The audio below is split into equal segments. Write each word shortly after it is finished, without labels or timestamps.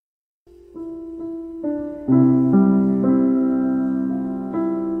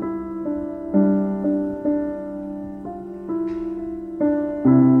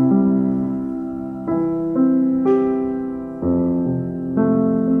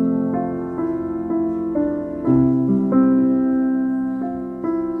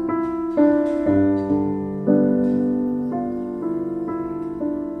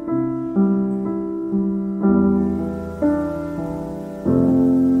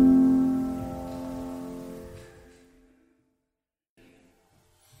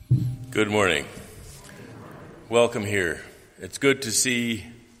Good morning. Welcome here. It's good to see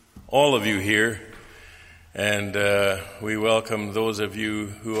all of you here, and we welcome those of you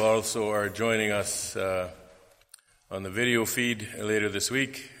who also are joining us on the video feed later this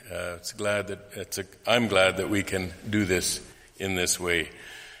week. I'm glad that we can do this in this way.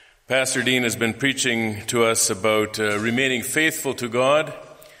 Pastor Dean has been preaching to us about remaining faithful to God,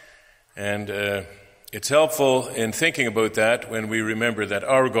 and it's helpful in thinking about that when we remember that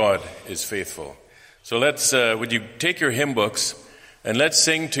our God is faithful. So let's, would you take your hymn books and let's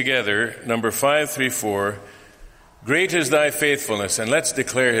sing together number 534, Great is Thy Faithfulness, and let's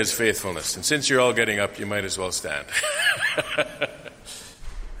declare His faithfulness. And since you're all getting up, you might as well stand.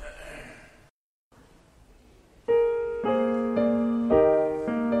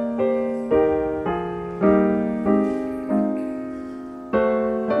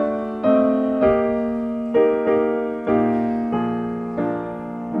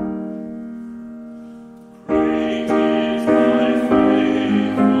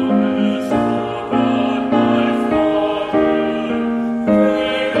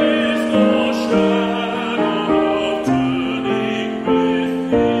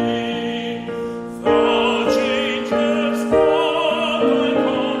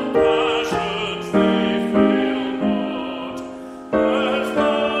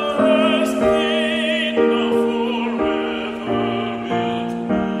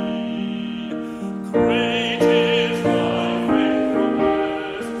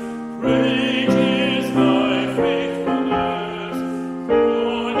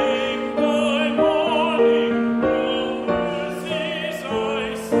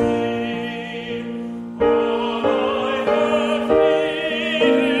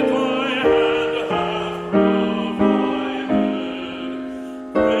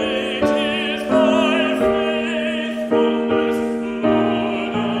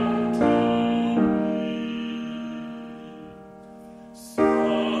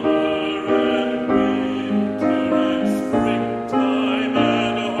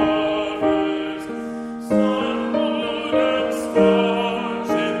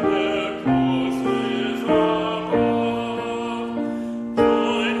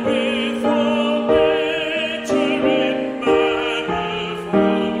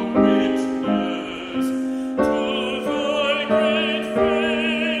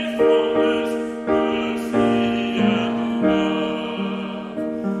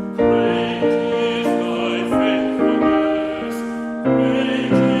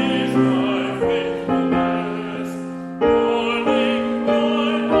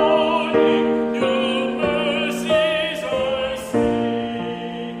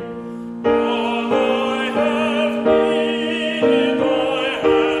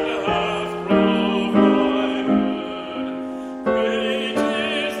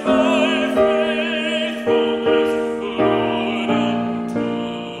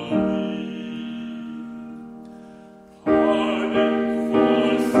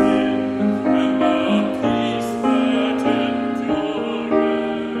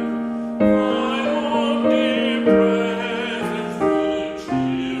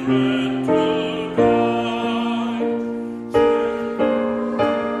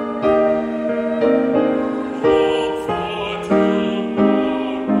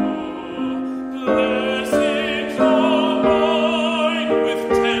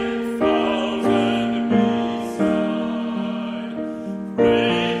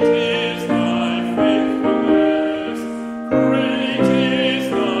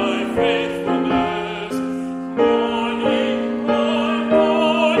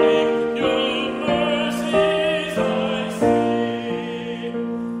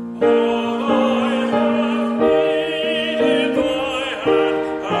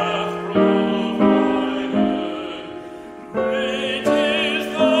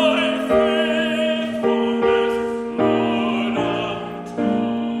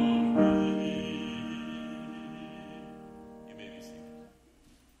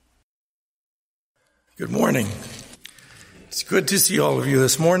 Good morning. It's good to see all of you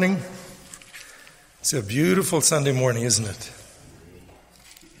this morning. It's a beautiful Sunday morning, isn't it?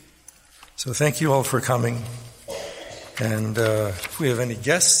 So thank you all for coming. And if we have any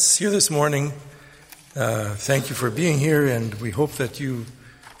guests here this morning, thank you for being here, and we hope that you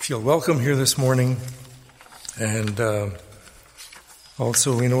feel welcome here this morning. And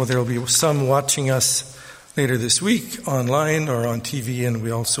also we know there will be some watching us later this week online or on TV, and we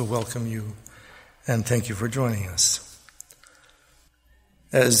also welcome you and thank you for joining us.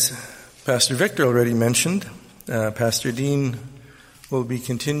 As Pastor Victor already mentioned, Pastor Dean will be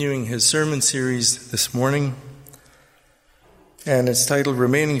continuing his sermon series this morning, and it's titled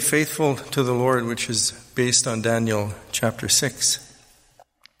Remaining Faithful to the Lord, which is based on Daniel chapter 6.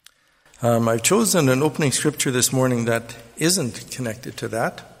 I've chosen an opening scripture this morning that isn't connected to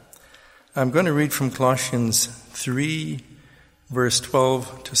that. I'm going to read from Colossians 3, verse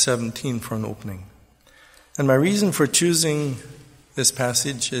 12 to 17 for an opening. And my reason for choosing this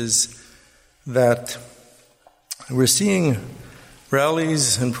passage is that we're seeing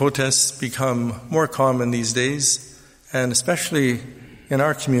rallies and protests become more common these days, and especially in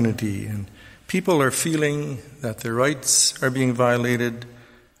our community. And people are feeling that their rights are being violated,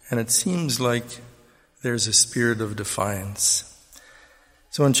 and it seems like there's a spirit of defiance.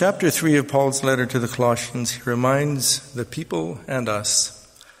 So in chapter 3 of Paul's letter to the Colossians, he reminds the people and us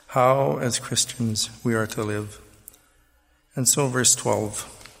how, as Christians, we are to live. And so verse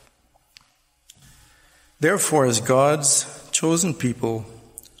 12. Therefore, as God's chosen people,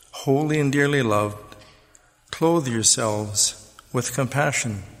 holy and dearly loved, clothe yourselves with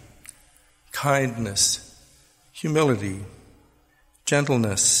compassion, kindness, humility,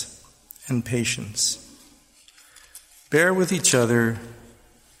 gentleness, and patience. Bear with each other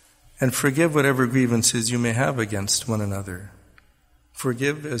and forgive whatever grievances you may have against one another.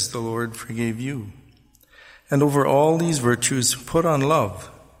 Forgive as the Lord forgave you. And over all these virtues, put on love,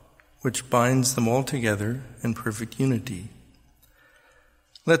 which binds them all together in perfect unity.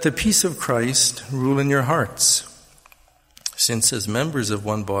 Let the peace of Christ rule in your hearts, since as members of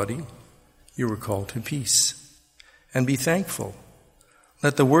one body, you were called to peace. And be thankful.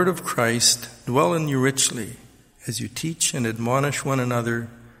 Let the word of Christ dwell in you richly, as you teach and admonish one another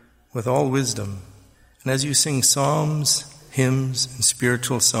with all wisdom, and as you sing psalms, hymns, and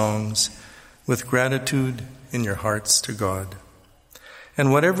spiritual songs with gratitude in your hearts to God.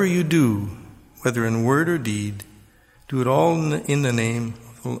 And whatever you do, whether in word or deed, do it all in the name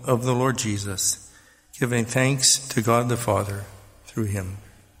of the Lord Jesus, giving thanks to God the Father through him.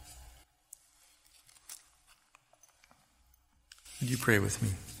 Would you pray with me?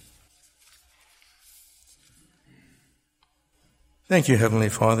 Thank you, Heavenly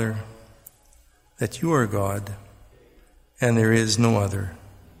Father, that you are God and there is no other.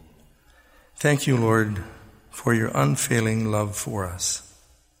 Thank you, Lord, for your unfailing love for us.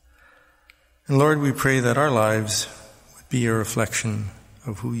 And Lord, we pray that our lives would be a reflection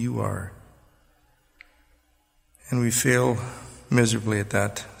of who you are. And we fail miserably at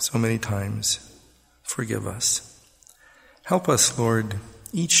that so many times. Forgive us. Help us, Lord,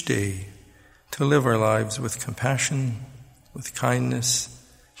 each day to live our lives with compassion, with kindness,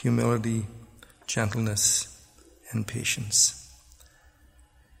 humility, gentleness, and patience.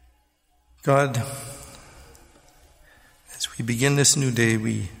 God, as we begin this new day,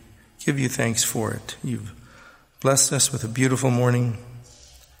 we give you thanks for it. You've blessed us with a beautiful morning,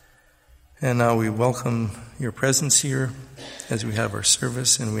 and now we welcome your presence here as we have our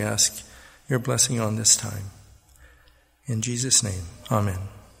service, and we ask your blessing on this time. In Jesus' name, amen.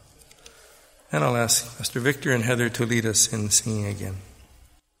 And I'll ask Pastor Victor and Heather to lead us in singing again.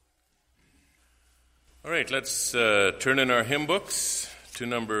 All right, let's turn in our hymn books to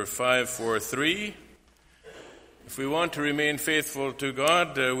number 543. If we want to remain faithful to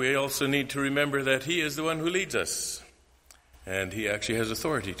God, we also need to remember that he is the one who leads us. And he actually has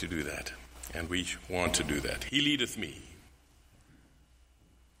authority to do that. And we want to do that. He leadeth me.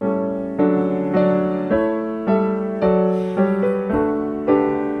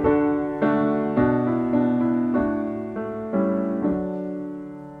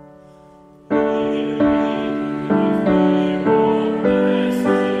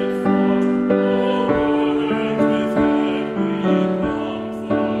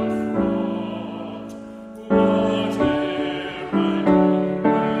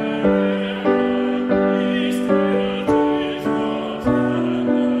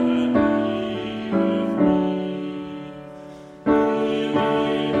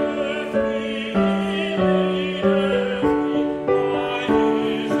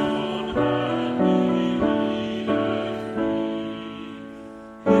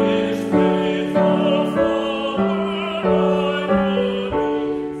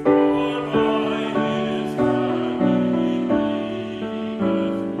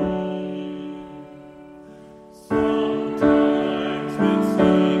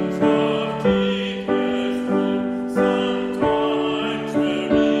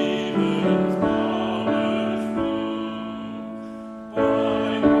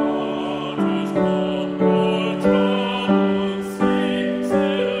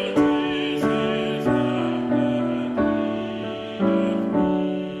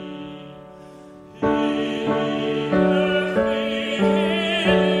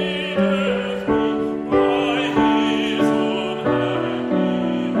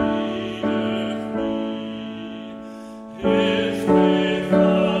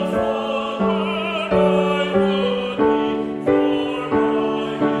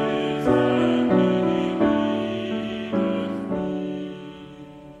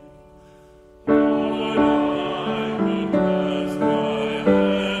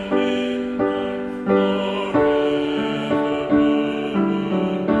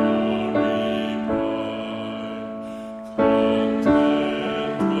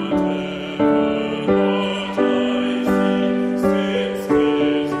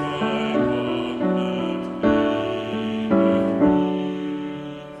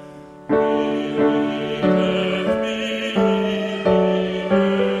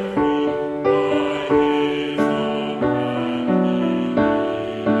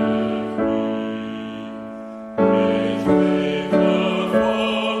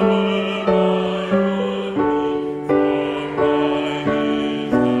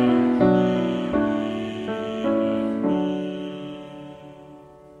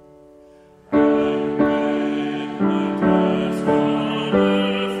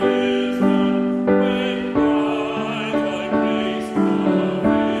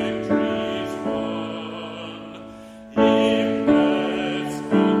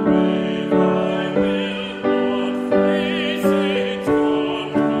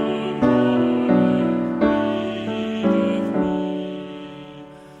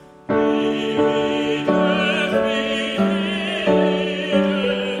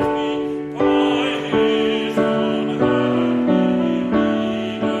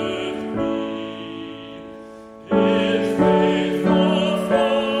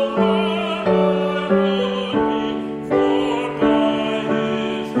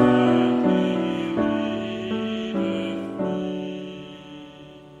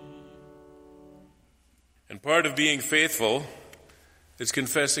 And part of being faithful is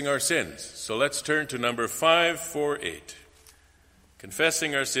confessing our sins. So let's turn to number 548.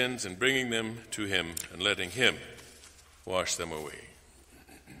 Confessing our sins and bringing them to Him and letting Him wash them away.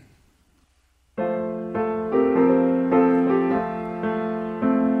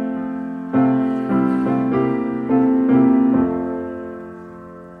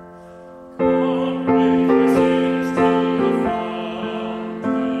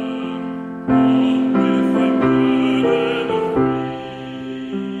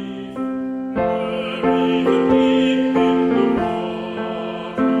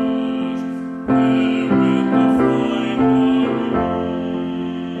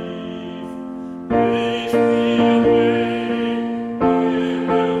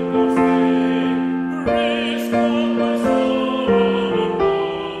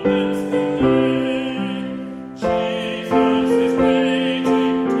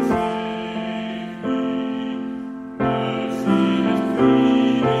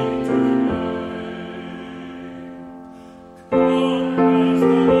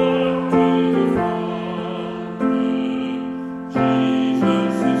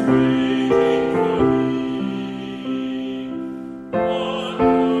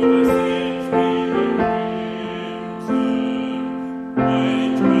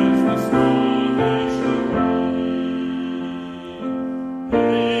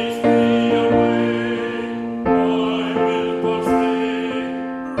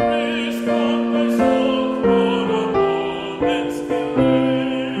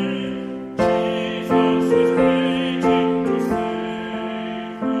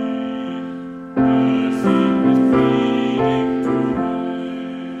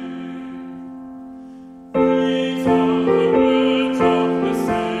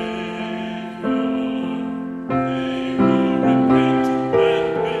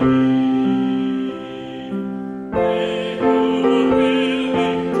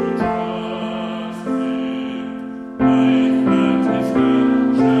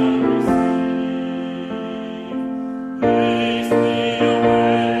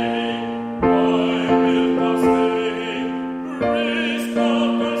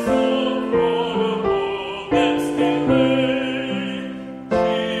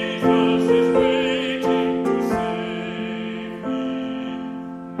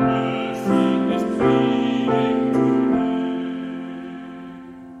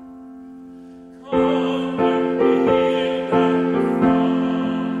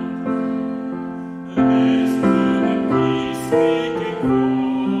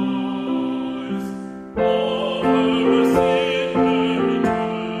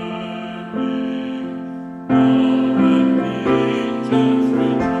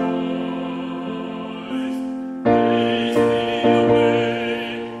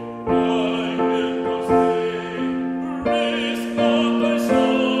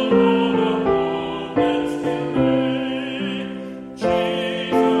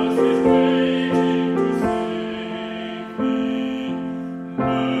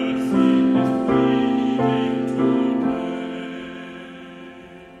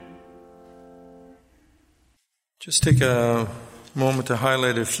 Just take a moment to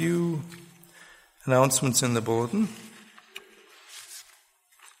highlight a few announcements in the bulletin.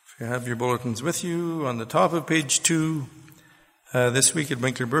 If you have your bulletins with you, on the top of page 2, this week at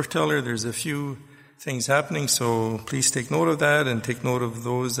Winkler Bergtaler, there's a few things happening, so please take note of that and take note of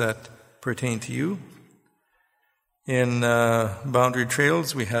those that pertain to you. In Boundary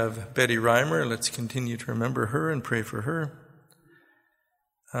Trails, we have Betty Reimer. Let's continue to remember her and pray for her.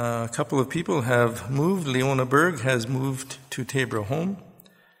 A couple of people have moved. Leona Berg has moved to Tabor Home,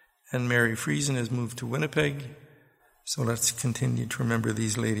 and Mary Friesen has moved to Winnipeg. So let's continue to remember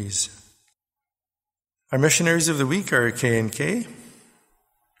these ladies. Our missionaries of the week are K&K.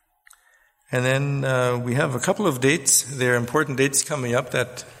 And then we have a couple of dates. There are important dates coming up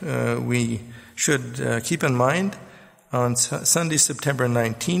that we should keep in mind. On Sunday, September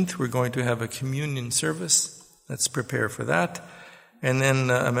 19th, we're going to have a communion service. Let's prepare for that. And then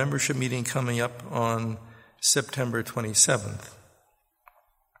a membership meeting coming up on September 27th.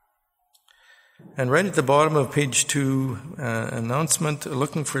 And right at the bottom of page 2, announcement,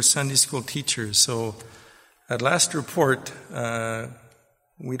 looking for Sunday school teachers. So at last report,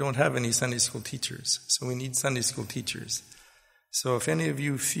 we don't have any Sunday school teachers. So we need Sunday school teachers. So if any of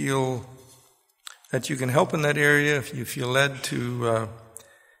you feel that you can help in that area, if you feel led to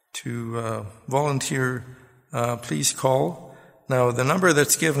volunteer, please call. Now, the number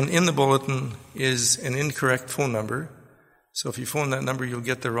that's given in the bulletin is an incorrect phone number. So if you phone that number, you'll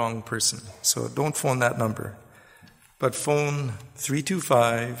get the wrong person. So don't phone that number. But phone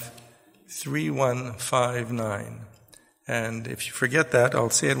 325-325-3159. And if you forget that, I'll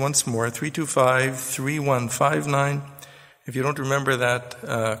say it once more, 325-3159. If you don't remember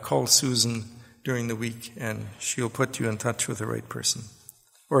that, call Susan during the week and she'll put you in touch with the right person.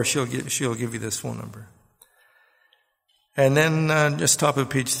 Or she'll give you this phone number. And then just top of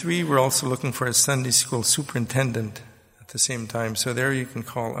page 3, we're also looking for a Sunday school superintendent at the same time. So there you can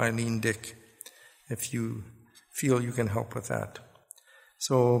call Eileen Dick if you feel you can help with that.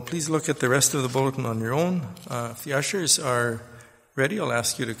 So please look at the rest of the bulletin on your own. If the ushers are ready, I'll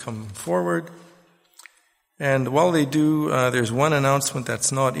ask you to come forward. And while they do, there's one announcement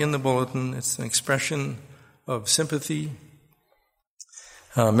that's not in the bulletin. It's an expression of sympathy.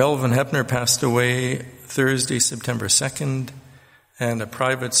 Melvin Hepner passed away Thursday, September 2nd, and a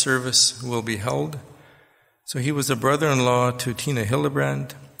private service will be held. So he was a brother-in-law to Tina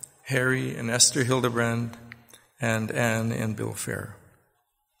Hildebrand, Harry and Esther Hildebrand, and Anne and Bill Fair.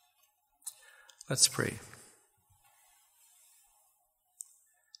 Let's pray.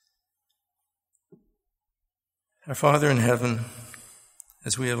 Our Father in heaven,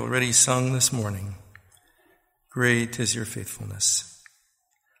 as we have already sung this morning, great is your faithfulness.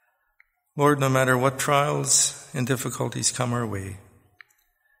 Lord, no matter what trials and difficulties come our way,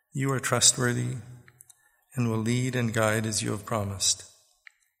 you are trustworthy and will lead and guide as you have promised.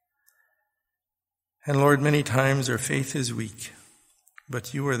 And Lord, many times our faith is weak,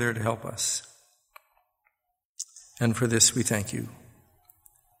 but you are there to help us. And for this we thank you.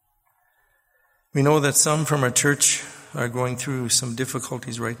 We know that some from our church are going through some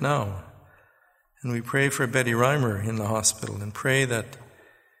difficulties right now. And we pray for Betty Reimer in the hospital and pray that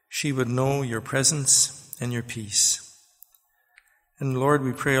she would know your presence and your peace. And Lord,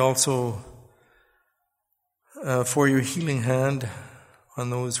 we pray also for your healing hand on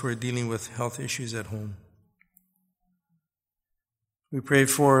those who are dealing with health issues at home. We pray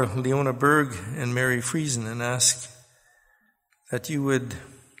for Leona Berg and Mary Friesen and ask that you would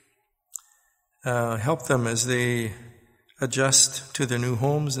help them as they adjust to their new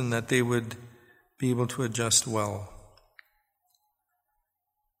homes and that they would be able to adjust well.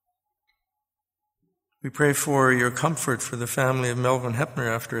 We pray for your comfort for the family of Melvin Hepner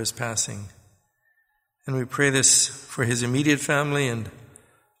after his passing. And we pray this for his immediate family and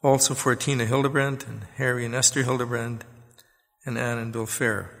also for Tina Hildebrand and Harry and Esther Hildebrand and Anne and Bill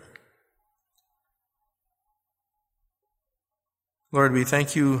Fair. Lord, we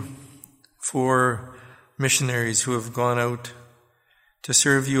thank you for missionaries who have gone out to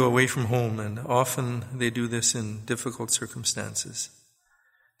serve you away from home, and often they do this in difficult circumstances.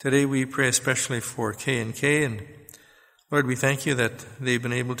 Today we pray especially for K&K, and Lord, we thank you that they've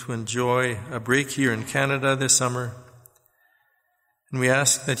been able to enjoy a break here in Canada this summer, and we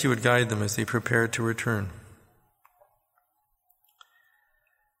ask that you would guide them as they prepare to return.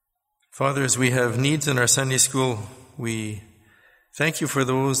 Father, as we have needs in our Sunday school, we thank you for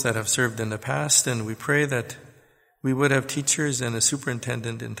those that have served in the past, and we pray that we would have teachers and a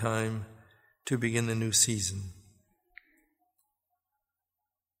superintendent in time to begin the new season.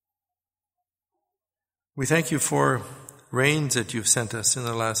 We thank you for rains that you've sent us in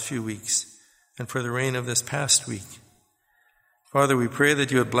the last few weeks and for the rain of this past week. Father, we pray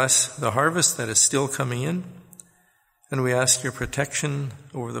that you would bless the harvest that is still coming in, and we ask your protection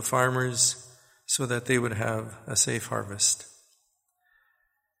over the farmers so that they would have a safe harvest.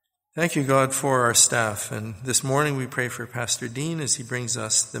 Thank you, God, for our staff. And this morning we pray for Pastor Dean as he brings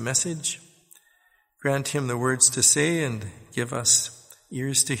us the message. Grant him the words to say and give us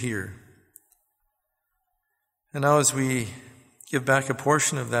ears to hear. And now as we give back a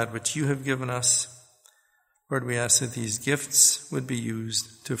portion of that which you have given us, Lord, we ask that these gifts would be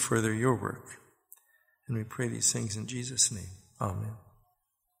used to further your work. And we pray these things in Jesus' name. Amen.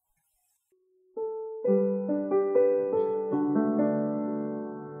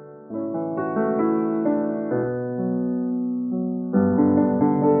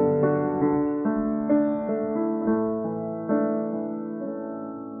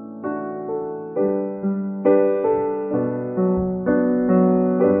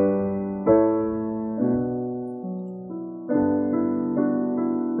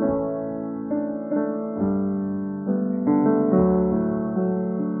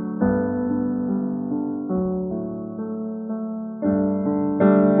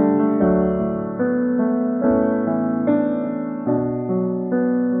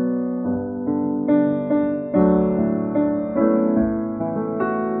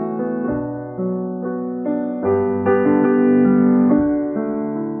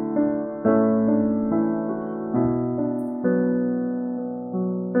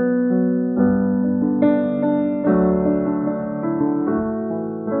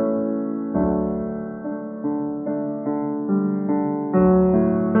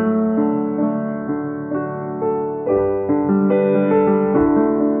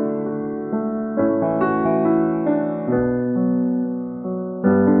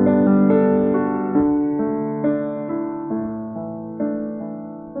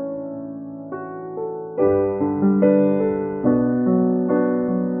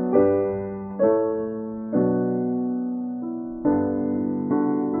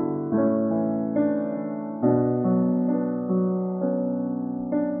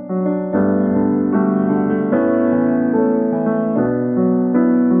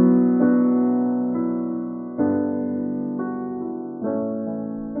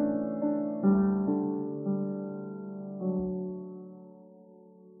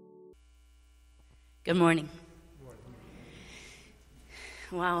 Good morning.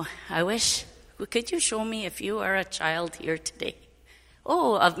 Wow, I wish, could you show me if you are a child here today?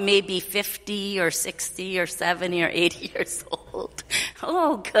 Oh, of maybe 50 or 60 or 70 or 80 years old.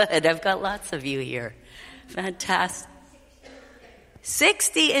 Oh, good. I've got lots of you here. Fantastic.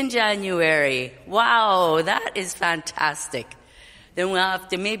 60 in January. Wow, that is fantastic. Then we'll have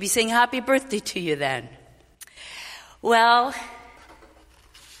to maybe sing happy birthday to you then. Well,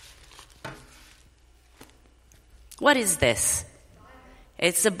 what is this?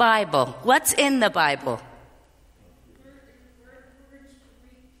 It's the Bible. What's in the Bible?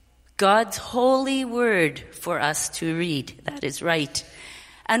 God's holy word for us to read. That is right.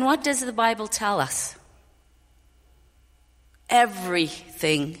 And what does the Bible tell us?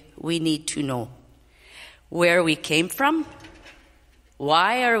 Everything we need to know. Where we came from.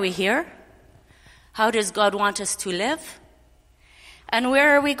 Why are we here? How does God want us to live? And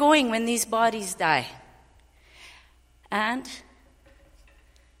where are we going when these bodies die? And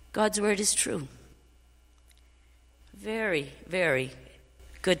God's word is true. Very, very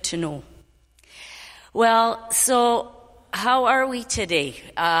good to know. Well, so how are we today?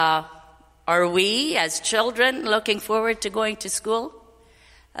 Are we, as children, looking forward to going to school?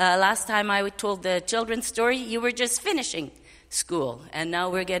 Last time I told the children's story, you were just finishing school, and now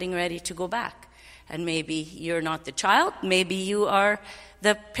we're getting ready to go back. And maybe you're not the child, maybe you are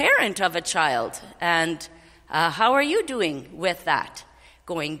the parent of a child. And how are you doing with that,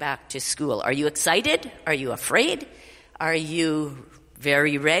 going back to school? Are you excited? Are you afraid? Are you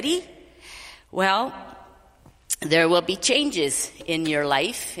very ready? Well, there will be changes in your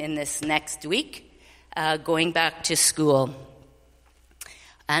life in this next week, going back to school.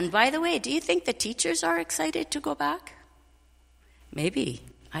 And by the way, do you think the teachers are excited to go back? Maybe.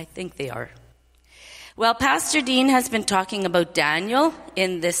 I think they are. Well, Pastor Dean has been talking about Daniel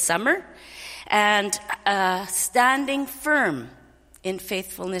in this summer and standing firm in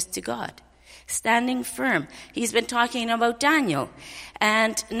faithfulness to God. Standing firm. He's been talking about Daniel.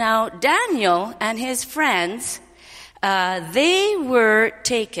 And now Daniel and his friends, they were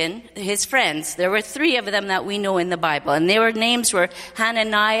taken, his friends, there were 3 of them that we know in the Bible, and their names were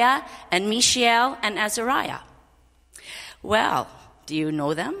Hananiah and Mishael and Azariah. Well, do you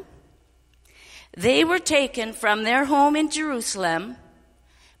know them? They were taken from their home in Jerusalem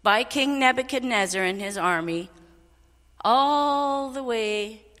by King Nebuchadnezzar and his army all the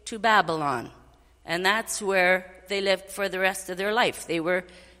way to Babylon. And that's where they lived for the rest of their life. They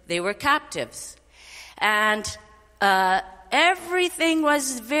were captives. And everything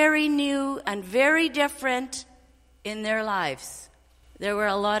was very new and very different in their lives. There were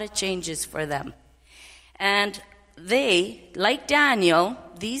a lot of changes for them. And they, like Daniel,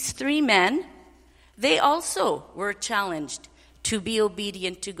 these 3 men, they also were challenged to be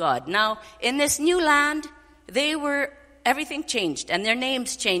obedient to God. Now, in this new land, everything changed, and their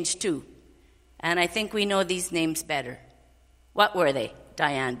names changed too. And I think we know these names better. What were they?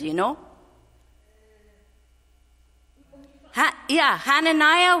 Diane, do you know?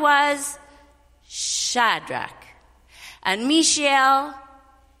 Hananiah was Shadrach. And Mishael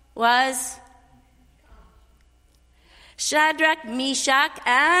was Shadrach, Meshach,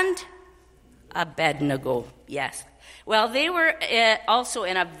 and Abednego. Yes. Well, they were also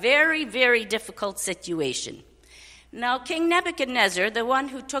in a very, very difficult situation. Now, King Nebuchadnezzar, the one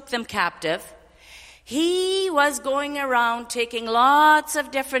who took them captive, he was going around taking lots of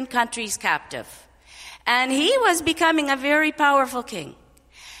different countries captive. And he was becoming a very powerful king.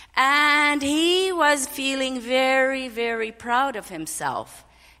 And he was feeling very, very proud of himself.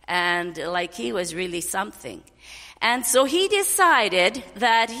 And like he was really something. And so he decided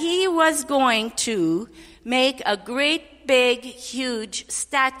that he was going to make a great, big, huge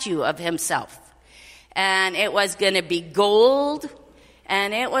statue of himself. And it was going to be gold,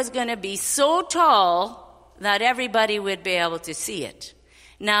 and it was going to be so tall that everybody would be able to see it.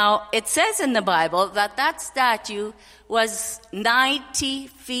 Now, it says in the Bible that statue was 90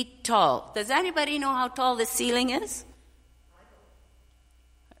 feet tall. Does anybody know how tall the ceiling is?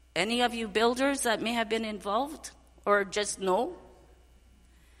 Any of you builders that may have been involved or just know?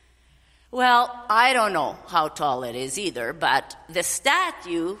 Well, I don't know how tall it is either, but the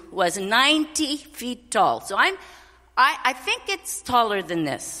statue was 90 feet tall. So I think it's taller than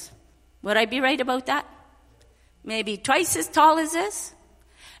this. Would I be right about that? Maybe twice as tall as this?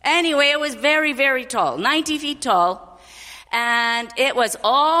 Anyway, it was very, very tall, 90 feet tall, and it was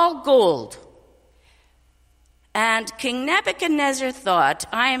all gold. And King Nebuchadnezzar thought,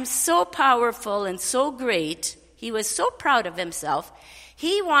 I am so powerful and so great. He was so proud of himself.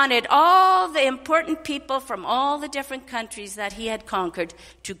 He wanted all the important people from all the different countries that he had conquered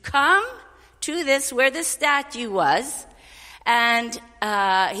to come to this where the statue was, and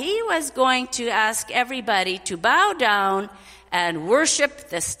he was going to ask everybody to bow down and worship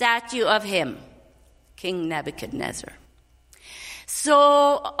the statue of him, King Nebuchadnezzar.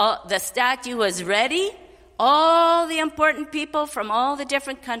 So the statue was ready. All the important people from all the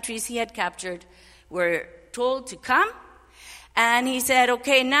different countries he had captured were told to come. And he said,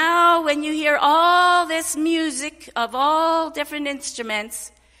 okay, now when you hear all this music of all different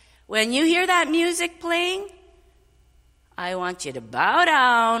instruments, when you hear that music playing, I want you to bow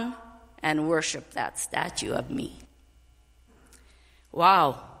down and worship that statue of me.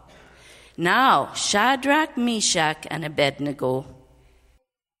 Wow. Now, Shadrach, Meshach, and Abednego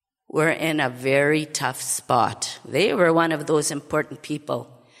were in a very tough spot. They were one of those important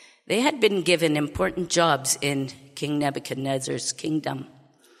people. They had been given important jobs in King Nebuchadnezzar's kingdom.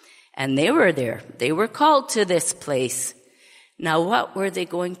 And they were there. They were called to this place. Now, what were they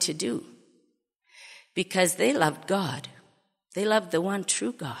going to do? Because they loved God. They loved the one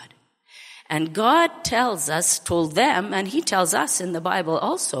true God. And God told them, and he tells us in the Bible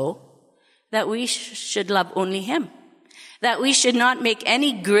also, that we should love only him. That we should not make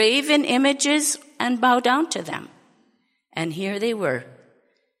any graven images and bow down to them. And here they were,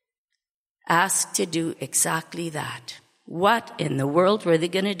 asked to do exactly that. What in the world were they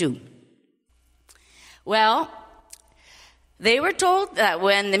going to do? Well, they were told that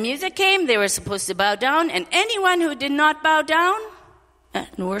when the music came, they were supposed to bow down, and anyone who did not bow down and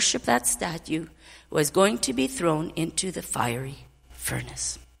worship that statue was going to be thrown into the fiery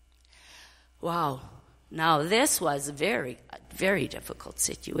furnace. Wow. Now, this was a very, very difficult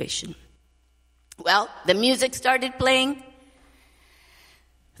situation. Well, the music started playing.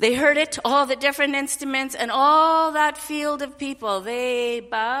 They heard it, all the different instruments, and all that field of people. They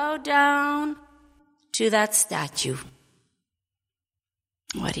bowed down to that statue.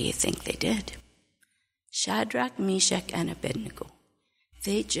 What do you think they did? Shadrach, Meshach, and Abednego.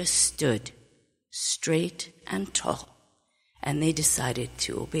 They just stood straight and tall, and they decided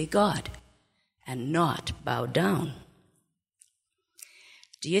to obey God and not bow down.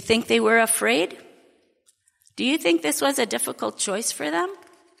 Do you think they were afraid? Do you think this was a difficult choice for them?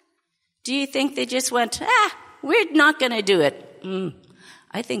 Do you think they just went, we're not going to do it?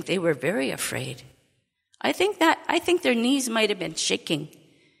 I think they were very afraid. I think their knees might have been shaking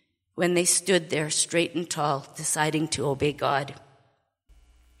when they stood there straight and tall, deciding to obey God.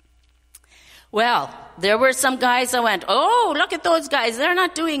 Well, there were some guys that went, oh, look at those guys. They're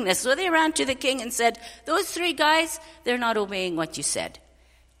not doing this. So they ran to the king and said, those 3 guys, they're not obeying what you said.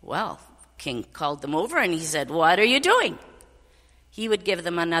 Well, king called them over and he said, what are you doing? He would give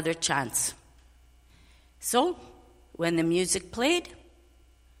them another chance. So when the music played,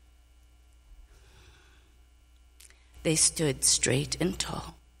 they stood straight and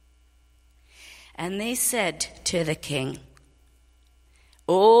tall. And they said to the king,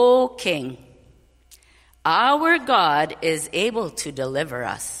 O king, our God is able to deliver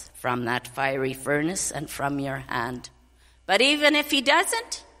us from that fiery furnace and from your hand. But even if he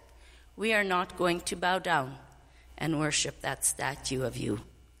doesn't, we are not going to bow down and worship that statue of you.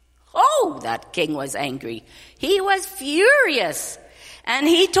 Oh, that king was angry. He was furious. And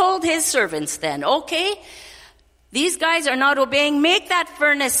he told his servants then, okay, these guys are not obeying. Make that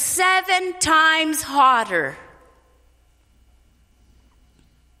furnace 7 times hotter.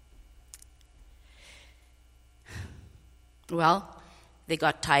 Well, they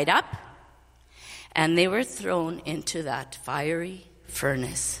got tied up and they were thrown into that fiery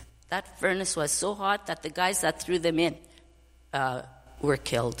furnace. That furnace was so hot that the guys that threw them in were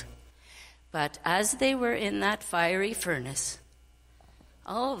killed. But as they were in that fiery furnace,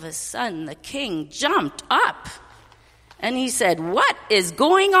 all of a sudden the king jumped up and he said, what is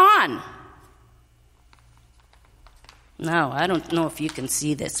going on? Now, I don't know if you can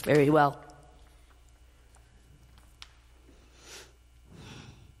see this very well.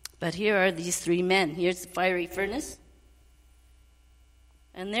 But here are these 3 men. Here's the fiery furnace.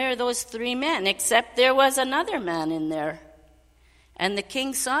 And there are those 3 men, except there was another man in there. And the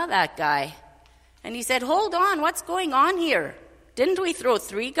king saw that guy. And he said, hold on, what's going on here? Didn't we throw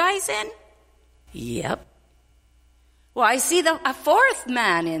 3 guys in? Yep. Well, I see a 4th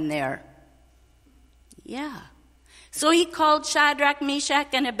man in there. Yeah. So he called Shadrach, Meshach,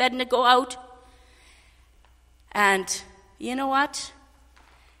 and Abednego out. And you know what?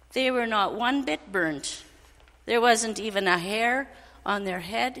 They were not one bit burnt. There wasn't even a hair on their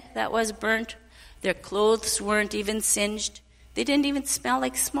head that was burnt. Their clothes weren't even singed. They didn't even smell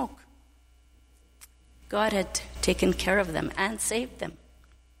like smoke. God had taken care of them and saved them.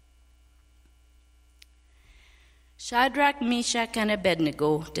 Shadrach, Meshach, and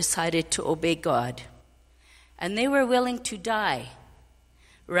Abednego decided to obey God, and they were willing to die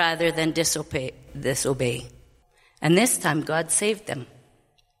rather than disobey. And this time God saved them.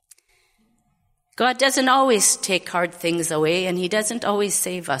 God doesn't always take hard things away, and he doesn't always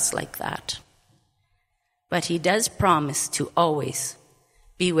save us like that. But he does promise to always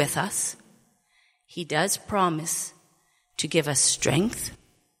be with us. He does promise to give us strength.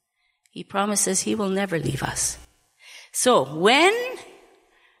 He promises he will never leave us. So when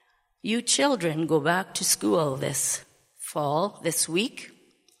you children go back to school this fall, this week,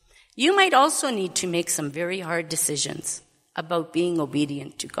 you might also need to make some very hard decisions about being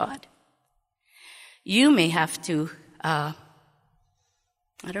obedient to God. You may have to,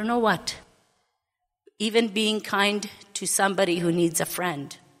 even being kind to somebody who needs a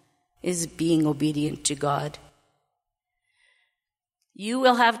friend is being obedient to God. You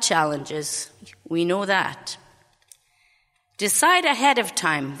will have challenges. We know that. Decide ahead of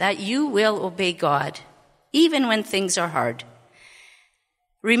time that you will obey God, even when things are hard.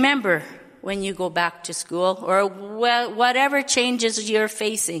 Remember, when you go back to school, or whatever changes you're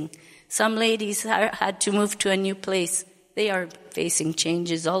facing, some ladies had to move to a new place. They are facing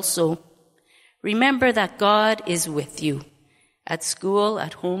changes also. Remember that God is with you, at school,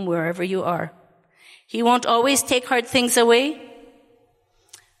 at home, wherever you are. He won't always take hard things away,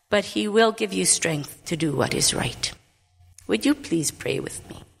 but he will give you strength to do what is right. Would you please pray with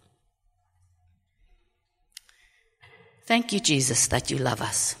me? Thank you, Jesus, that you love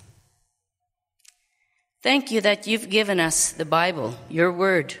us. Thank you that you've given us the Bible, your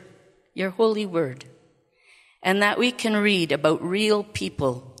word, your holy word, and that we can read about real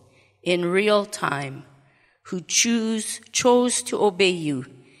people in real time who chose to obey you,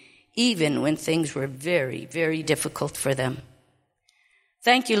 even when things were very, very difficult for them.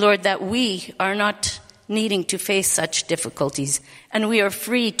 Thank you, Lord, that we are not needing to face such difficulties, and we are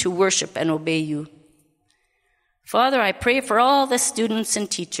free to worship and obey you. Father, I pray for all the students and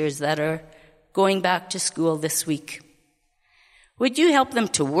teachers that are going back to school this week. Would you help them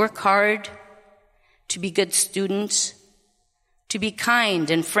to work hard, to be good students, to be kind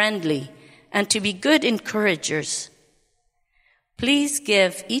and friendly, and to be good encouragers? Please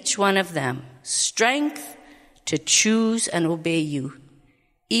give each one of them strength to choose and obey you,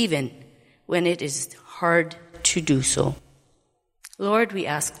 even when it is hard to do so. Lord, we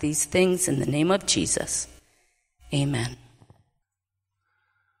ask these things in the name of Jesus. Amen.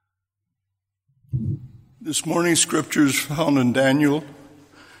 This morning's scripture is found in Daniel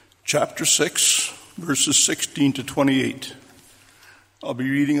chapter 6, verses 16 to 28. I'll be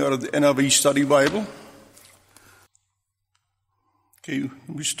reading out of the NIV Study Bible. Okay,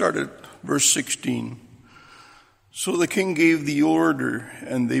 we start at verse 16. So the king gave the order,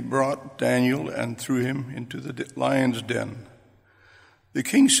 and they brought Daniel and threw him into the lion's den. The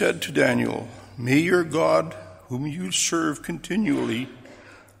king said to Daniel, "May your God, whom you serve continually,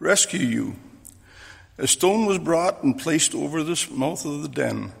 rescue you." A stone was brought and placed over the mouth of the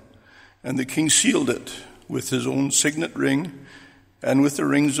den, and the king sealed it with his own signet ring and with the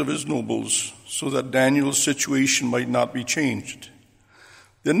rings of his nobles, so that Daniel's situation might not be changed.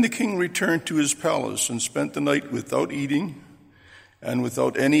 Then the king returned to his palace and spent the night without eating and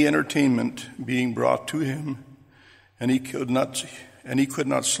without any entertainment being brought to him, and he could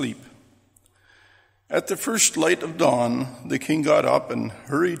not sleep. At the first light of dawn, the king got up and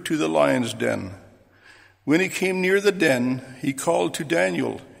hurried to the lion's den. When he came near the den, he called to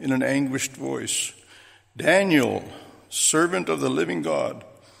Daniel in an anguished voice, "Daniel, servant of the living God,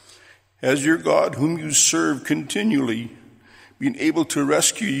 has your God, whom you serve continually, been able to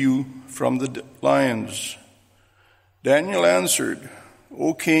rescue you from the lions?" Daniel answered,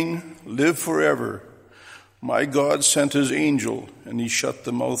 "O king, live forever. My God sent his angel, and he shut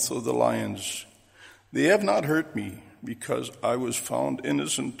the mouth of the lions. They have not hurt me, because I was found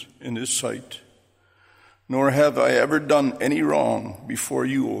innocent in his sight. Nor have I ever done any wrong before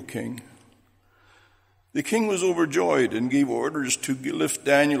you, O king." The king was overjoyed and gave orders to lift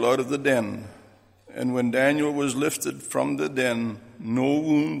Daniel out of the den. And when Daniel was lifted from the den, no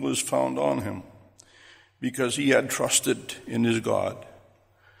wound was found on him, because he had trusted in his God.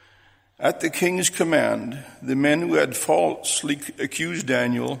 At the king's command, the men who had falsely accused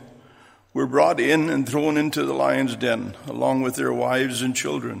Daniel were brought in and thrown into the lion's den, along with their wives and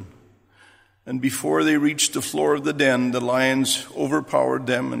children. And before they reached the floor of the den, the lions overpowered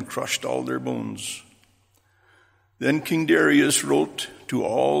them and crushed all their bones. Then King Darius wrote to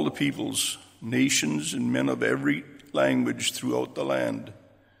all the peoples, nations, and men of every language throughout the land,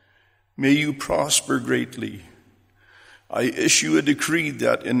 "May you prosper greatly. I issue a decree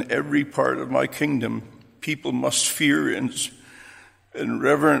that in every part of my kingdom people must fear and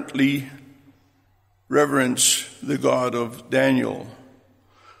reverence the God of Daniel.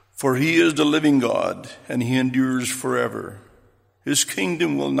 For he is the living God, and he endures forever. His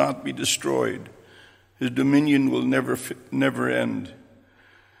kingdom will not be destroyed. His dominion will never end.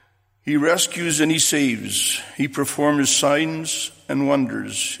 He rescues and he saves. He performs signs and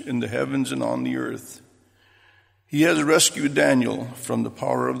wonders in the heavens and on the earth. He has rescued Daniel from the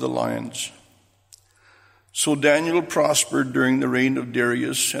power of the lions. So Daniel prospered during the reign of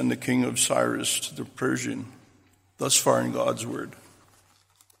Darius and the king of Cyrus the Persian. Thus far in God's word.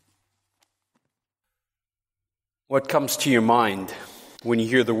 What comes to your mind when you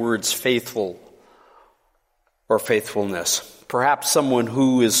hear the words faithful or faithfulness? Perhaps someone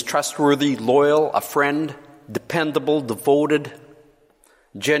who is trustworthy, loyal, a friend, dependable, devoted,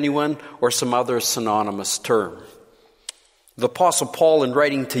 genuine, or some other synonymous term. The Apostle Paul, in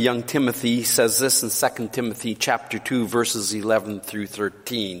writing to young Timothy, says this in 2 Timothy chapter 2, verses 11 through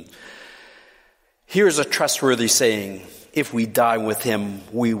 13. Here's a trustworthy saying: if we die with him,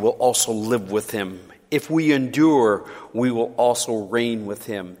 we will also live with him. If we endure, we will also reign with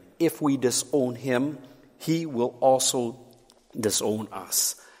him. If we disown him, he will also disown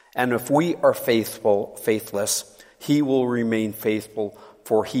us. And if we are faithless, he will remain faithful,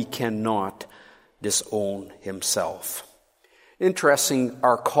 for he cannot disown himself. Interesting,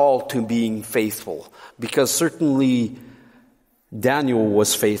 our call to being faithful, because certainly Daniel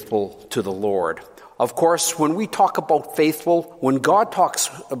was faithful to the Lord. Of course, when we talk about faithful, when God talks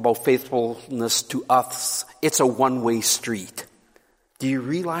about faithfulness to us, it's a one-way street. Do you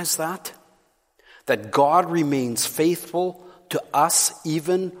realize that? That God remains faithful to us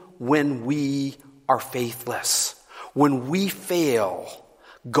even when we are faithless. When we fail,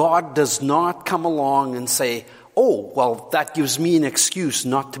 God does not come along and say, oh, well, that gives me an excuse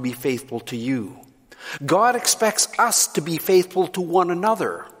not to be faithful to you. God expects us to be faithful to one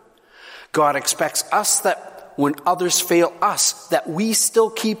another. God expects us that when others fail us, that we still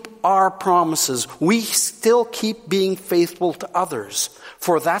keep our promises. We still keep being faithful to others.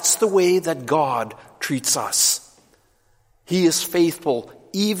 For that's the way that God treats us. He is faithful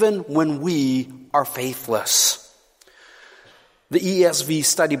even when we are faithless. The ESV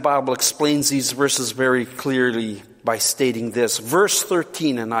Study Bible explains these verses very clearly by stating this. Verse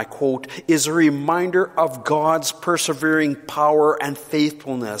 13, and I quote, is a reminder of God's persevering power and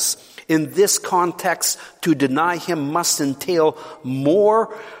faithfulness. In this context, to deny him must entail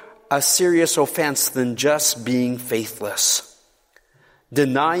more a serious offense than just being faithless.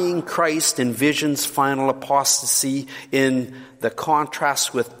 Denying Christ envisions final apostasy in the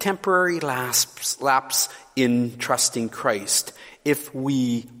contrast with temporary lapse in trusting Christ if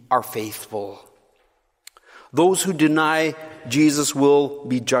we are faithful. Those who deny Jesus will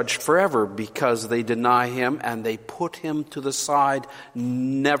be judged forever because they deny him and they put him to the side,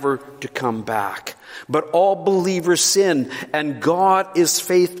 never to come back. But all believers sin, and God is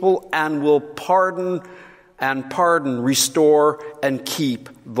faithful and will pardon, restore, and keep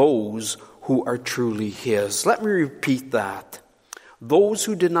those who are truly his. Let me repeat that. Those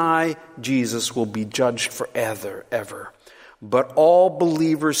who deny Jesus will be judged forever. But all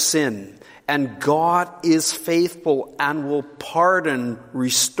believers sin, and God is faithful and will pardon,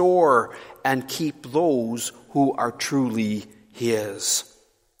 restore, and keep those who are truly his.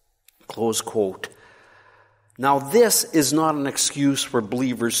 Close quote. Now, this is not an excuse for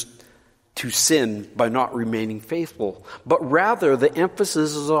believers to sin by not remaining faithful, but rather the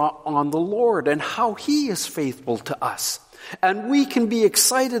emphasis is on the Lord and how he is faithful to us. And we can be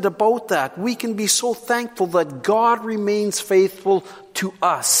excited about that. We can be so thankful that God remains faithful to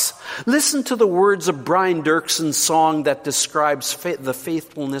us. Listen to the words of Brian Dirkson's song that describes the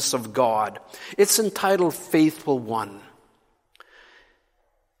faithfulness of God. It's entitled Faithful One.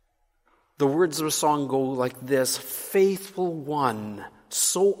 The words of the song go like this: Faithful One,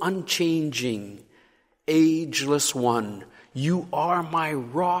 so unchanging, ageless One, you are my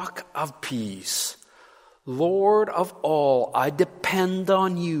rock of peace. Lord of all, I depend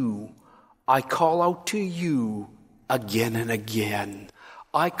on you. I call out to you again and again.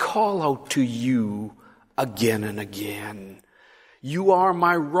 I call out to you again and again. You are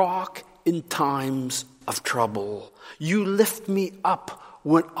my rock in times of trouble. You lift me up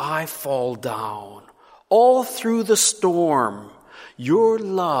when I fall down. All through the storm, your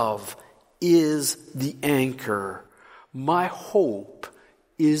love is the anchor. My hope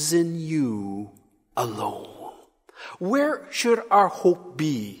is in you alone. Where should our hope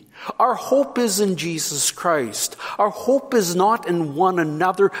be? Our hope is in Jesus Christ. Our hope is not in one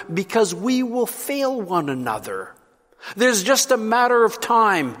another, because we will fail one another. There's just a matter of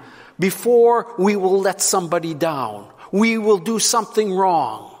time before we will let somebody down. We will do something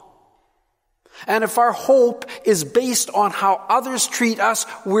wrong. And if our hope is based on how others treat us,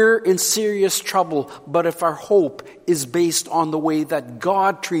 we're in serious trouble. But if our hope is based on the way that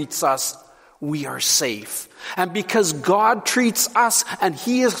God treats us, we are safe. And because God treats us and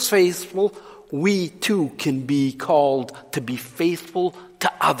He is faithful, we too can be called to be faithful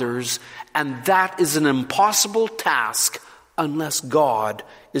to others. And that is an impossible task unless God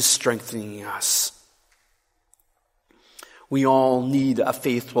is strengthening us. We all need a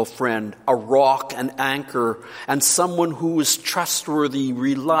faithful friend, a rock, an anchor, and someone who is trustworthy,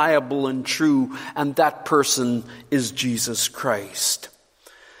 reliable, and true, and that person is Jesus Christ.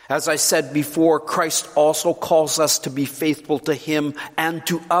 As I said before, Christ also calls us to be faithful to Him and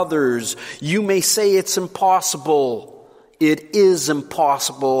to others. You may say it's impossible. It is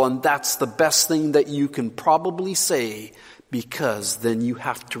impossible, and that's the best thing that you can probably say, because then you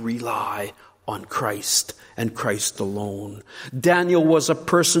have to rely on Christ and Christ alone. Daniel was a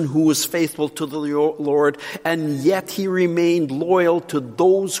person who was faithful to the Lord, and yet he remained loyal to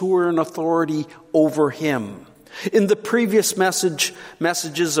those who were in authority over him. In the previous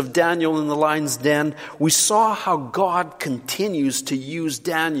messages of Daniel in the lion's den, we saw how God continues to use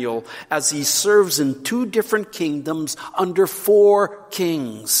Daniel as he serves in 2 different kingdoms under 4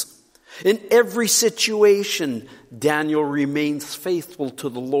 kings. In every situation, Daniel remains faithful to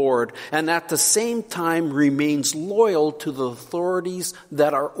the Lord and at the same time remains loyal to the authorities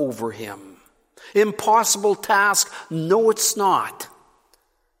that are over him. Impossible task? No, it's not.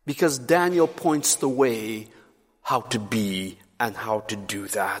 Because Daniel points the way how to be and how to do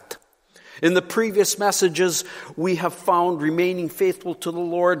that. In the previous messages, we have found remaining faithful to the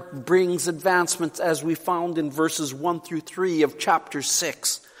Lord brings advancements, as we found in verses 1 through 3 of chapter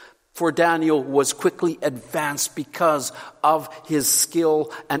 6. For Daniel was quickly advanced because of his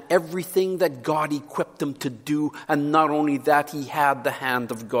skill and everything that God equipped him to do. And not only that, he had the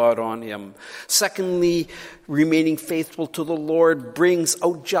hand of God on him. Secondly, remaining faithful to the Lord brings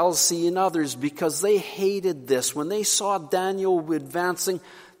out jealousy in others because they hated this. When they saw Daniel advancing,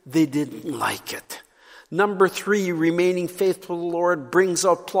 they didn't like it. Number 3, remaining faithful to the Lord brings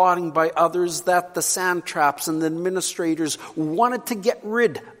out plotting by others that the satraps and the administrators wanted to get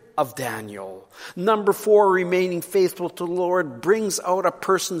rid of Daniel. Number 4, remaining faithful to the Lord brings out a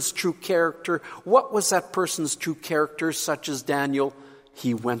person's true character. What was that person's true character, such as Daniel?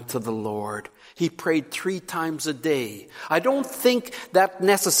 He went to the Lord. He prayed 3 times a day. I don't think that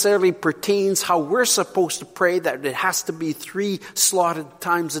necessarily pertains how we're supposed to pray, that it has to be 3 slotted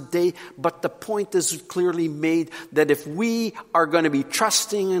times a day. But the point is clearly made that if we are going to be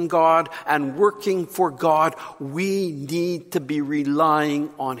trusting in God and working for God, we need to be relying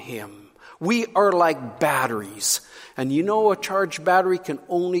on Him. We are like batteries. And you know, a charged battery can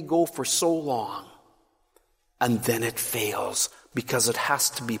only go for so long. And then it fails, because it has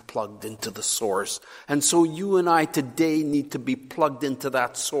to be plugged into the source. And so you and I today need to be plugged into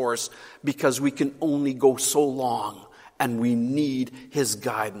that source, because we can only go so long, and we need His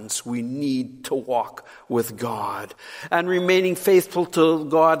guidance. We need to walk with God. And remaining faithful to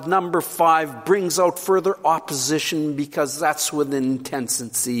God, number 5, brings out further opposition, because that's when the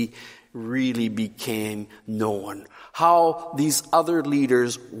intensity really became known. How these other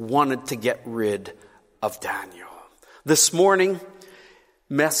leaders wanted to get rid of Daniel. This morning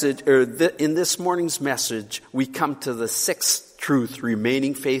message, in this morning's message, we come to the 6th truth,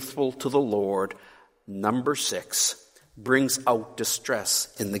 remaining faithful to the Lord. Number 6 brings out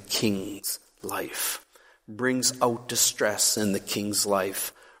distress in the king's life. Brings out distress in the king's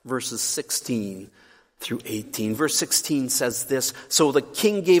life. Verses 16 through 18. Verse 16 says this: So the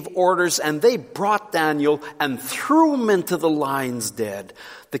king gave orders, and they brought Daniel and threw him into the lion's den.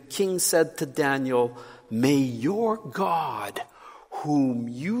 The king said to Daniel, May your God, whom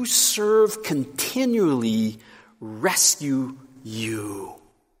you serve continually, rescue you.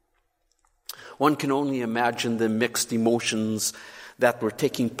 One can only imagine the mixed emotions that were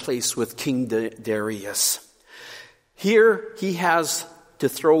taking place with King Darius. Here he has to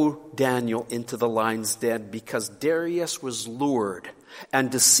throw Daniel into the lion's den because Darius was lured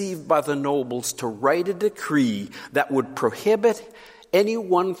and deceived by the nobles to write a decree that would prohibit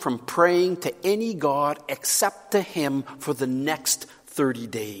anyone from praying to any god except to him for the next 30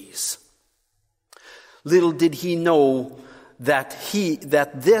 days. Little did he know that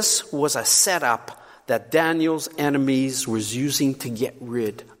this was a setup that Daniel's enemies was using to get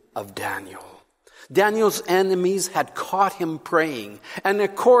rid of Daniel. Daniel's enemies had caught him praying, and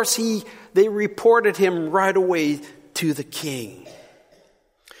of course they reported him right away to the king.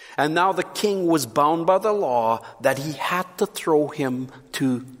 And now the king was bound by the law that he had to throw him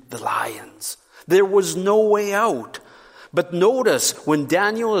to the lions. There was no way out. But notice, when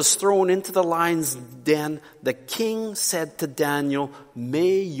Daniel is thrown into the lion's den, the king said to Daniel,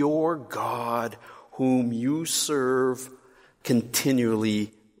 "May your God, whom you serve,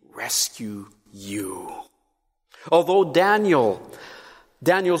 continually rescue you." Although Daniel's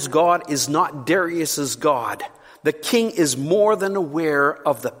God is not Darius's God, the king is more than aware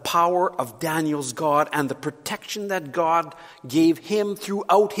of the power of Daniel's God and the protection that God gave him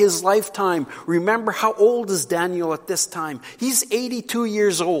throughout his lifetime. Remember, how old is Daniel at this time? He's 82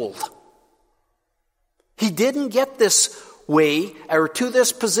 years old. He didn't get this way or to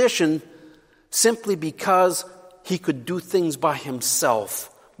this position simply because he could do things by himself.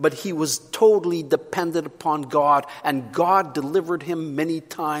 But he was totally dependent upon God, and God delivered him many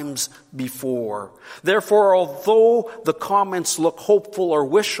times before. Therefore, although the comments look hopeful or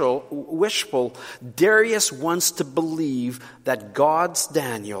wishful, Darius wants to believe that God's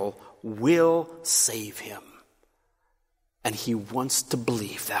Daniel will save him. And he wants to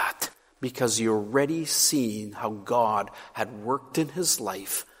believe that because he already seen how God had worked in his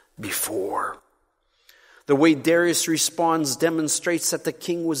life before. The way Darius responds demonstrates that the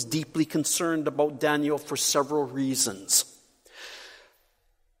king was deeply concerned about Daniel for several reasons.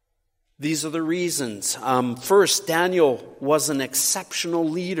 These are the reasons. First, Daniel was an exceptional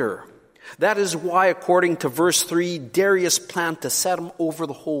leader. That is why, according to verse 3, Darius planned to set him over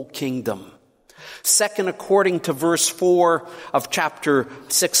the whole kingdom. Second, according to verse 4 of chapter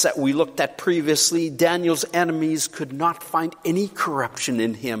 6 that we looked at previously, Daniel's enemies could not find any corruption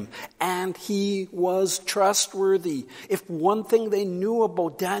in him, and he was trustworthy. If one thing they knew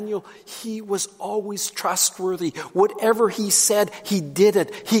about Daniel, he was always trustworthy. Whatever he said, he did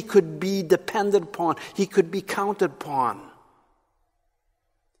it. He could be depended upon. He could be counted upon.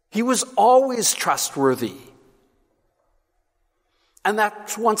 He was always trustworthy. And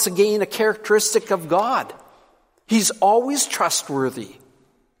that's once again a characteristic of God. He's always trustworthy.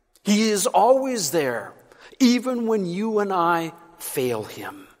 He is always there, even when you and I fail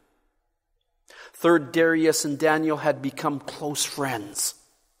him. Third, Darius and Daniel had become close friends.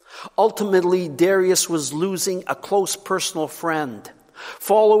 Ultimately, Darius was losing a close personal friend.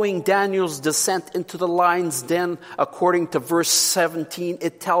 Following Daniel's descent into the lion's den, according to verse 17,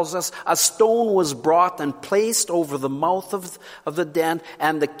 it tells us a stone was brought and placed over the mouth of the den,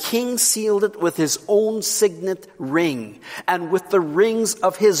 and the king sealed it with his own signet ring and with the rings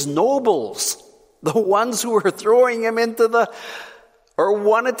of his nobles, the ones who were throwing him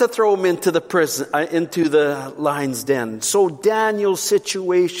wanted to throw him into the prison, into the lion's den. So Daniel's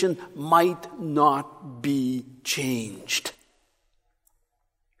situation might not be changed.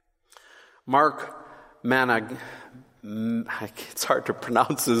 Mark it's hard to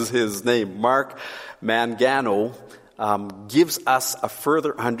pronounce his name. Mark Mangano gives us a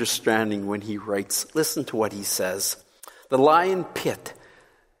further understanding when he writes. Listen to what he says. The lion pit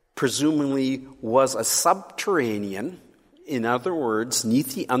presumably was a subterranean, in other words,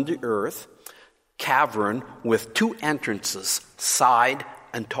 neath the under-earth cavern with two entrances, side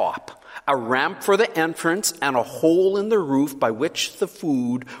and top. A ramp for the entrance and a hole in the roof by which the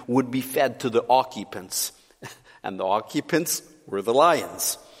food would be fed to the occupants. And the occupants were the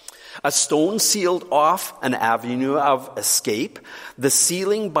lions. A stone sealed off an avenue of escape. The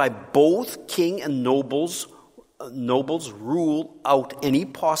sealing by both king and nobles rule out any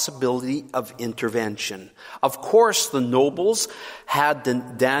possibility of intervention. Of course, the nobles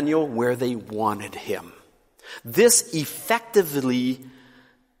had Daniel where they wanted him. This effectively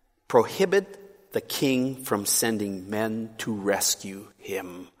prohibit the king from sending men to rescue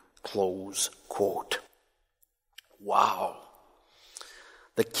him. Close quote. Wow.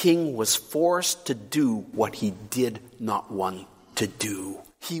 The king was forced to do what he did not want to do.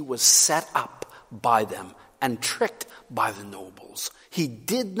 He was set up by them and tricked by the nobles. He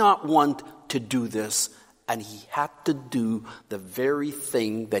did not want to do this, and he had to do the very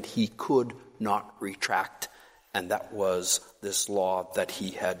thing that he could not retract, and that was this law that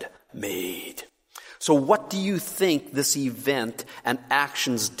he had made. So what do you think this event and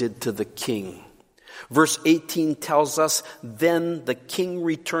actions did to the king? Verse 18 tells us, then the king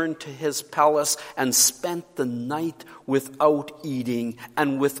returned to his palace and spent the night without eating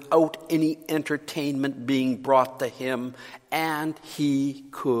and without any entertainment being brought to him, and he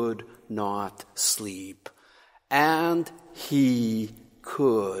could not sleep. And he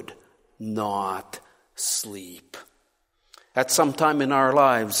could not sleep. At some time in our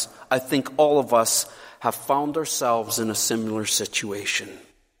lives, I think all of us have found ourselves in a similar situation.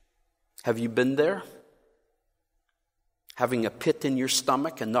 Have you been there? Having a pit in your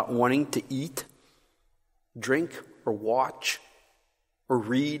stomach and not wanting to eat, drink, or watch, or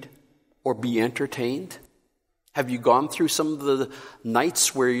read or be entertained? Have you gone through some of the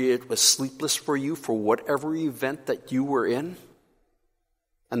nights where it was sleepless for you for whatever event that you were in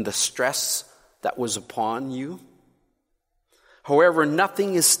and the stress that was upon you? However,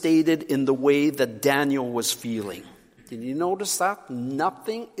 nothing is stated in the way that Daniel was feeling. Did you notice that?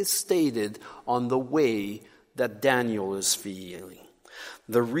 Nothing is stated on the way that Daniel is feeling.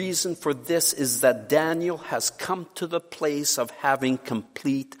 The reason for this is that Daniel has come to the place of having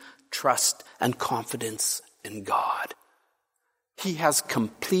complete trust and confidence in God. He has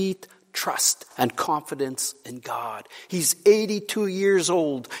complete trust and confidence in God. He's 82 years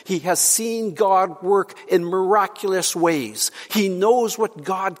old. He has seen God work in miraculous ways. He knows what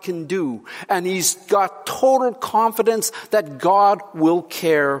God can do, and he's got total confidence that God will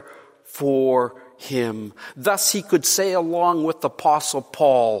care for him. Thus he could say along with the Apostle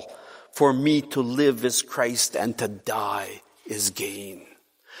Paul, "For me to live is Christ and to die is gain."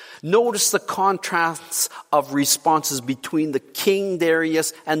 Notice the contrasts of responses between the King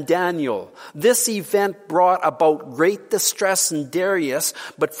Darius and Daniel. This event brought about great distress in Darius,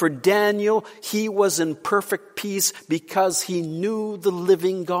 but for Daniel, he was in perfect peace because he knew the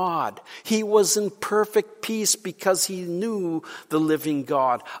living God. He was in perfect peace because he knew the living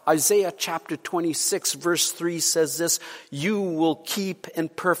God. Isaiah chapter 26 verse 3 says this, "You will keep in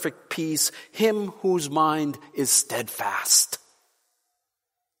perfect peace him whose mind is steadfast."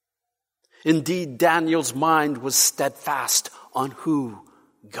 Indeed, Daniel's mind was steadfast on who?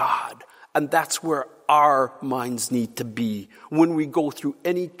 God. And that's where our minds need to be. When we go through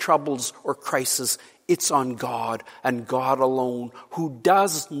any troubles or crisis, it's on God and God alone, who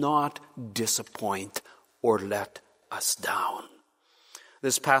does not disappoint or let us down.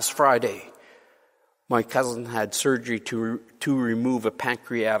 This past Friday, my cousin had surgery to remove a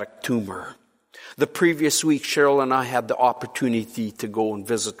pancreatic tumor. The previous week, Cheryl and I had the opportunity to go and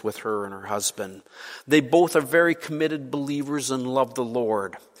visit with her and her husband. They both are very committed believers and love the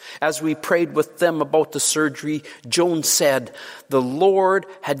Lord. As we prayed with them about the surgery, Joan said, "The Lord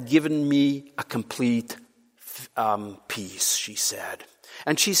had given me a complete peace," she said.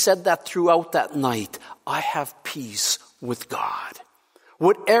 And she said that throughout that night, I have peace with God.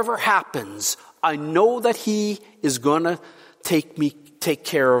 Whatever happens, I know that He is going to take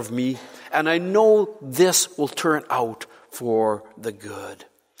care of me. And I know this will turn out for the good.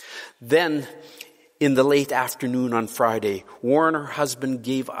 Then, in the late afternoon on Friday, Warren, her husband,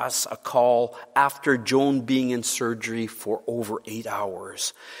 gave us a call after Joan being in surgery for over 8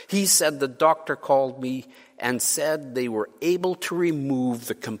 hours. He said the doctor called me and said they were able to remove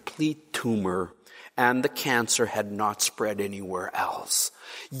the complete tumor and the cancer had not spread anywhere else.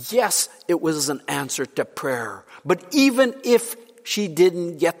 Yes, it was an answer to prayer. But even if she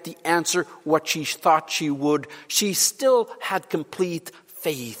didn't get the answer what she thought she would, she still had complete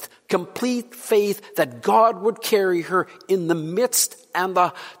faith that God would carry her in the midst and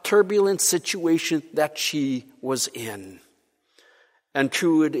the turbulent situation that she was in. And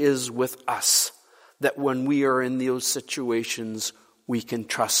true it is with us that when we are in those situations, we can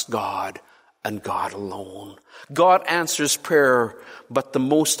trust God and God alone. God answers prayer, but the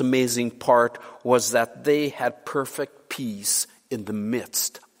most amazing part was that they had perfect peace in the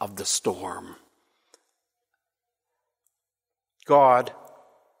midst of the storm. God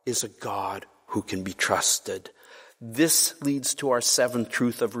is a God who can be trusted. This leads to our seventh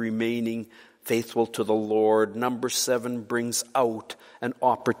truth of remaining faithful to the Lord. Number 7 brings out an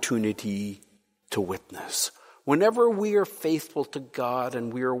opportunity to witness. Whenever we are faithful to God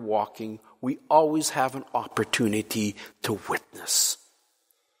and we are walking, we always have an opportunity to witness.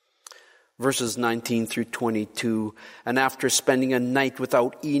 Verses 19 through 22, "And after spending a night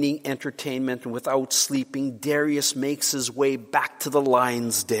without eating, entertainment, and without sleeping, Darius makes his way back to the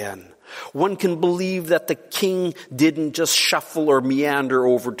lion's den." One can believe that the king didn't just shuffle or meander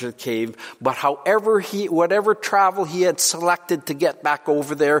over to the cave, but whatever travel he had selected to get back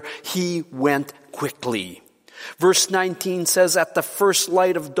over there, he went quickly. Verse 19 says, "At the first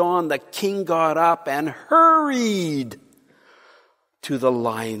light of dawn, the king got up and hurried to the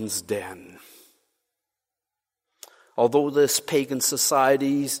lion's den." Although in this pagan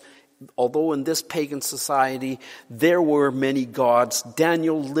society there were many gods,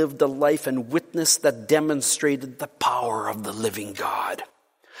 Daniel lived a life and witnessed that demonstrated the power of the living God.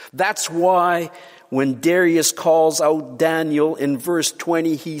 That's why when Darius calls out Daniel in verse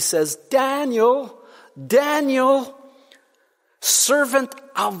 20, he says, "Daniel, Daniel, servant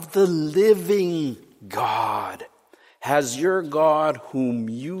of the living God. Has your God whom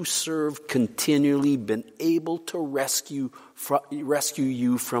you serve continually been able to rescue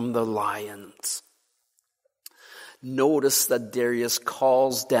you from the lions?" Notice that Darius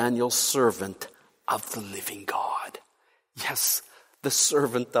calls Daniel servant of the living God. Yes, the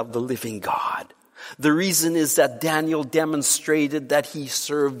servant of the living God. The reason is that Daniel demonstrated that he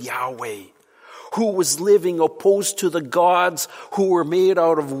served Yahweh, who was living opposed to the gods who were made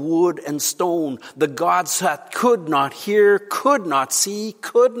out of wood and stone, the gods that could not hear, could not see,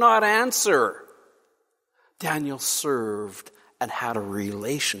 could not answer. Daniel served and had a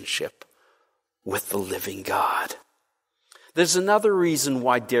relationship with the living God. There's another reason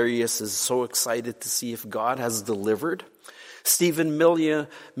why Darius is so excited to see if God has delivered. Stephen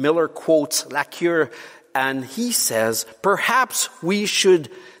Miller quotes Lacour, and he says, perhaps we should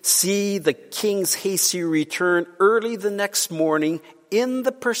see the king's hasty return early the next morning in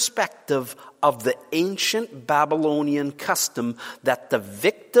the perspective of the ancient Babylonian custom that the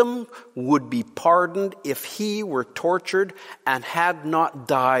victim would be pardoned if he were tortured and had not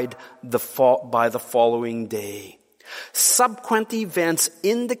died by the following day. Subsequent events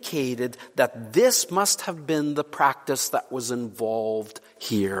indicated that this must have been the practice that was involved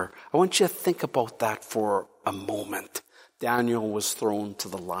here. I want you to think about that for a moment. Daniel was thrown to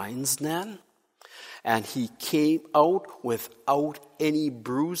the lion's den, and he came out without any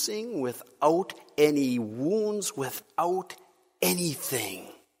bruising, without any wounds, without anything,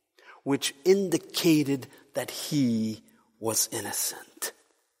 which indicated that he was innocent.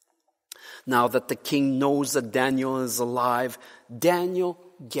 Now that the king knows that Daniel is alive, Daniel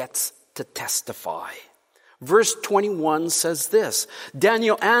gets to testify. Verse 21 says this,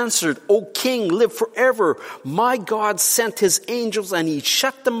 Daniel answered, O king, live forever. My God sent his angels and he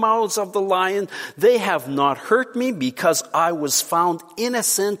shut the mouths of the lion. They have not hurt me because I was found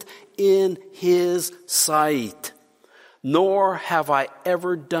innocent in his sight. Nor have I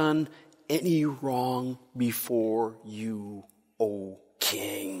ever done any wrong before you, O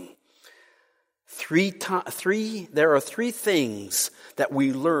king. There are three things that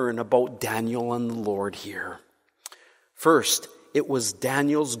we learn about Daniel and the Lord here. First, it was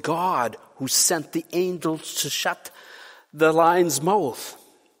Daniel's God who sent the angels to shut the lion's mouth.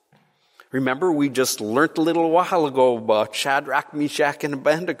 Remember, we just learned a little while ago about Shadrach, Meshach, and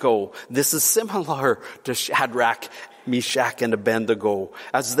Abednego. This is similar to Shadrach, Meshach, and Abednego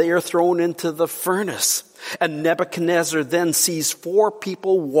as they are thrown into the furnace. And Nebuchadnezzar then sees 4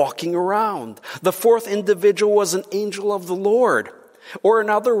 people walking around. The 4th individual was an angel of the Lord, or in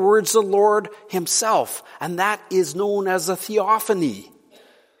other words, the Lord himself. And that is known as a theophany,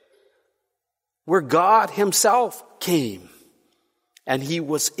 where God himself came. And he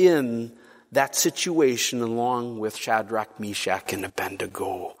was in that situation along with Shadrach, Meshach, and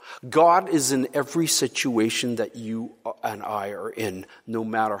Abednego. God is in every situation that you and I are in, no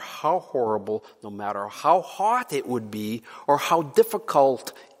matter how horrible, no matter how hot it would be, or how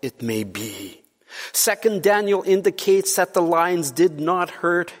difficult it may be. Second, Daniel indicates that the lions did not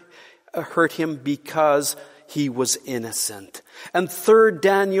hurt him because he was innocent. And third,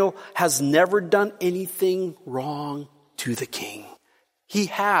 Daniel has never done anything wrong to the king. He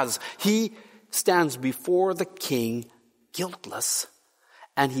stands before the king guiltless,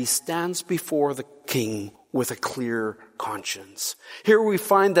 and he stands before the king with a clear conscience. Here we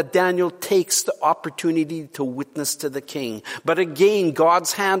find that Daniel takes the opportunity to witness to the king. But again,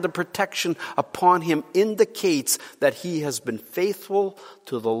 God's hand of protection upon him indicates that he has been faithful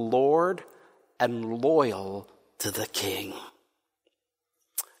to the Lord and loyal to the king.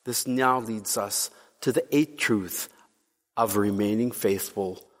 This now leads us to the 8th truth of remaining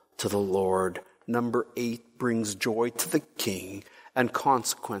faithful to the Lord. Number 8 brings joy to the king and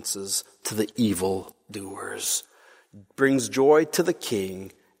consequences to the evil doers. Brings joy to the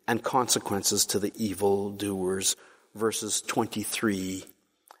king and consequences to the evil doers. Verses 23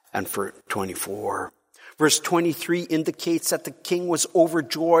 and 24. Verse 23 indicates that the king was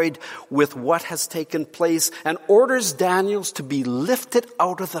overjoyed with what has taken place and orders Daniel to be lifted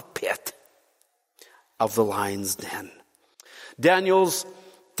out of the pit of the lion's den.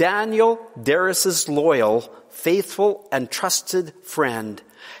 Darius's loyal, faithful, and trusted friend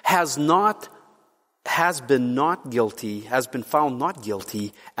has been found not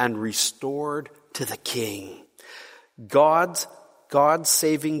guilty and restored to the king. God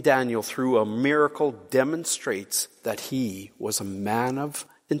saving Daniel through a miracle demonstrates that he was a man of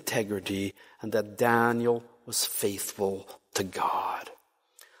integrity and that Daniel was faithful to God.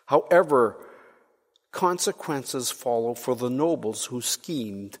 However, consequences follow for the nobles who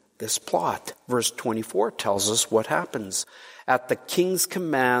schemed this plot. Verse 24 tells us what happens. At the king's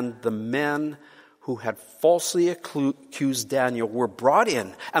command, the men who had falsely accused Daniel were brought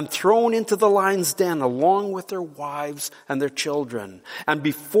in and thrown into the lion's den along with their wives and their children. And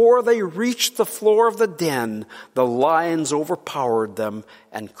before they reached the floor of the den, the lions overpowered them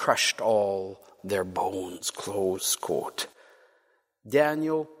and crushed all their bones. Close quote.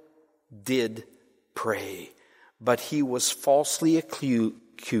 Daniel did pray, but he was falsely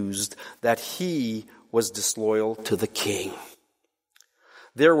accused that he was disloyal to the king.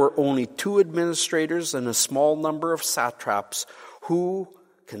 There were only 2 administrators and a small number of satraps who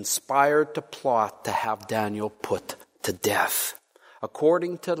conspired to plot to have Daniel put to death.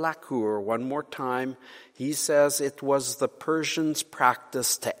 According to Lacour, one more time, he says it was the Persians'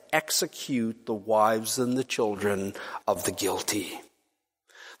 practice to execute the wives and the children of the guilty.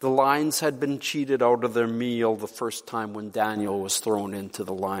 The lions had been cheated out of their meal the first time when Daniel was thrown into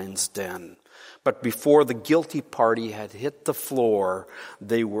the lion's den. But before the guilty party had hit the floor,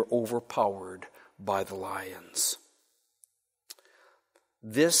 they were overpowered by the lions.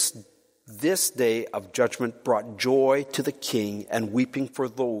 This day of judgment brought joy to the king and weeping for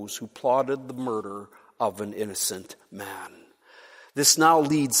those who plotted the murder of an innocent man. This now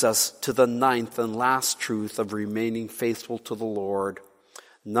leads us to the 9th and last truth of remaining faithful to the Lord.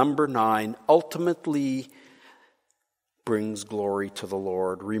 Number 9, ultimately brings glory to the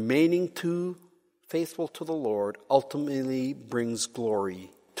Lord. Remaining faithful to the Lord ultimately brings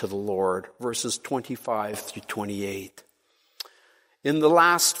glory to the Lord. Verses 25 through 28. In the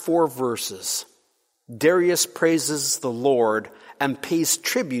last 4 verses, Darius praises the Lord and pays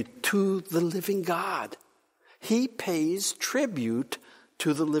tribute to the living God. He pays tribute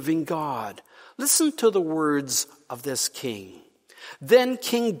to the living God. Listen to the words of this king. Then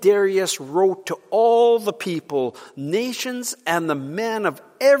King Darius wrote to all the people, nations, and the men of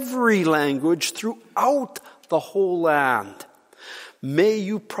every language throughout the whole land. May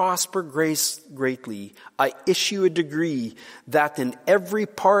you prosper greatly. I issue a decree that in every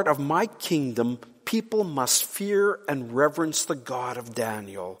part of my kingdom, people must fear and reverence the God of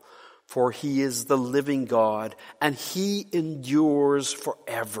Daniel, for he is the living God, and he endures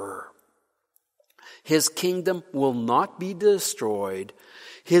forever. His kingdom will not be destroyed.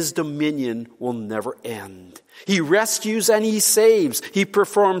 His dominion will never end. He rescues and he saves. He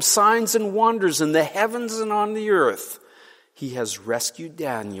performs signs and wonders in the heavens and on the earth. He has rescued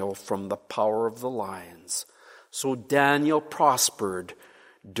Daniel from the power of the lions. So Daniel prospered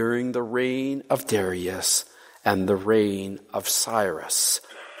during the reign of Darius and the reign of Cyrus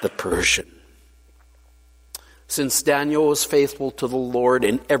the Persian. Since Daniel was faithful to the Lord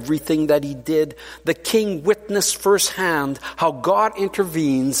in everything that he did, the king witnessed firsthand how God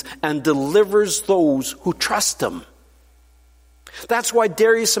intervenes and delivers those who trust him. That's why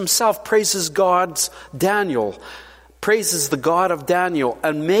Darius himself praises the God of Daniel,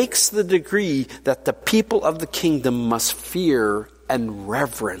 and makes the decree that the people of the kingdom must fear and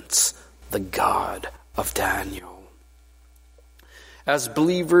reverence the God of Daniel. As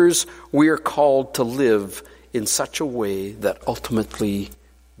believers, we are called to live in such a way that ultimately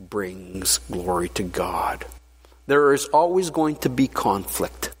brings glory to God. There is always going to be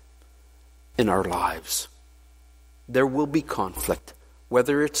conflict in our lives. There will be conflict,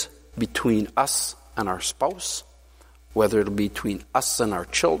 whether it's between us and our spouse, whether it'll be between us and our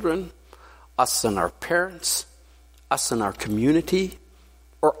children, us and our parents, us and our community,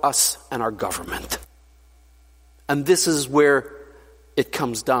 or us and our government. And this is where it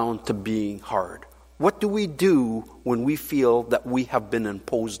comes down to being hard. What do we do when we feel that we have been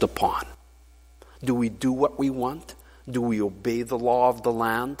imposed upon? Do we do what we want? Do we obey the law of the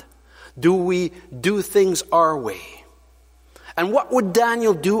land? Do we do things our way? And what would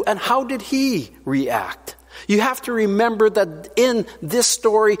Daniel do, and how did he react? You have to remember that in this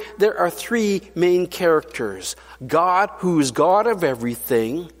story there are 3 main characters. God, who is God of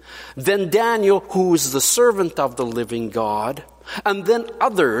everything. Then Daniel, who is the servant of the living God. And then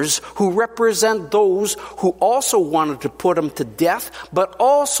others who represent those who also wanted to put him to death, but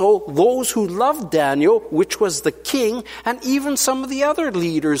also those who loved Daniel, which was the king, and even some of the other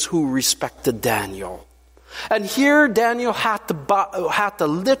leaders who respected Daniel. And here Daniel had to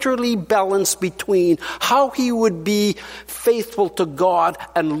literally balance between how he would be faithful to God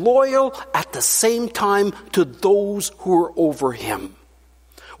and loyal at the same time to those who were over him.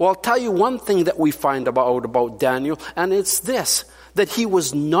 Well, I'll tell you one thing that we find about Daniel, and it's this, that he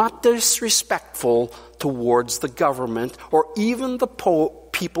was not disrespectful towards the government or even the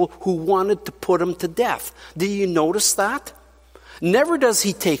people who wanted to put him to death. Do you notice that? Never does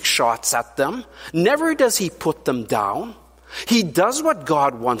he take shots at them. Never does he put them down. He does what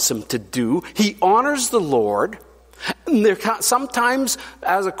God wants him to do. He honors the Lord. And sometimes,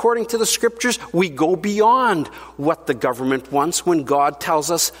 as according to the scriptures, we go beyond what the government wants when God tells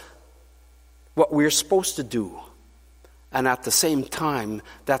us what we're supposed to do. And at the same time,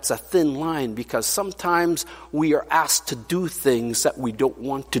 that's a thin line, because sometimes we are asked to do things that we don't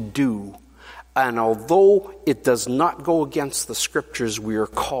want to do. And although it does not go against the scriptures, we are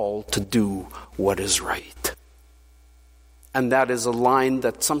called to do what is right. And that is a line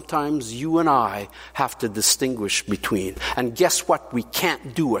that sometimes you and I have to distinguish between. And guess what? We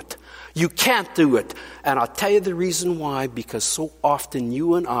can't do it. You can't do it. And I'll tell you the reason why. Because so often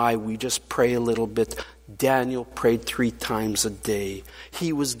you and I, we just pray a little bit. Daniel prayed 3 times a day.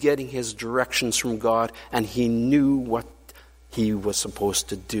 He was getting his directions from God, and he knew what he was supposed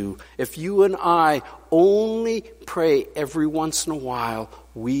to do. If you and I only pray every once in a while,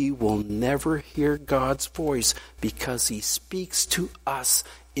 we will never hear God's voice, because he speaks to us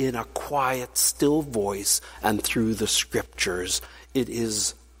in a quiet, still voice and through the scriptures. It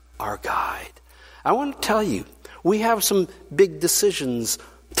is our guide. I want to tell you, we have some big decisions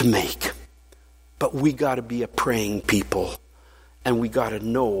to make, but we got to be a praying people, and we got to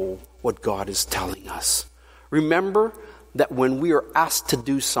know what God is telling us. Remember that when we are asked to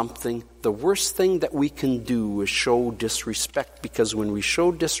do something, the worst thing that we can do is show disrespect, because when we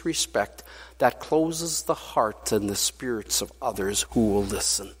show disrespect, that closes the heart and the spirits of others who will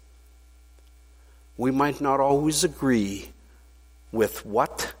listen. We might not always agree with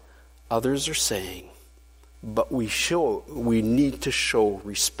what others are saying, but we need to show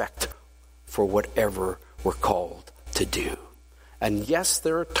respect for whatever we're called to do. And yes,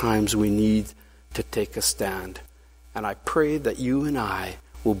 there are times we need to take a stand. And I pray that you and I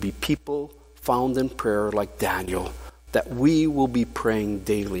will be people found in prayer like Daniel, that we will be praying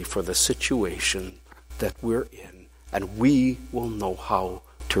daily for the situation that we're in, and we will know how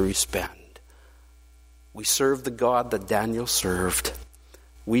to respond. We serve the God that Daniel served.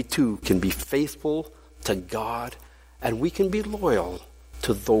 We too can be faithful to God, and we can be loyal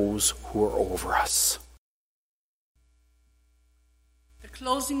to those who are over us.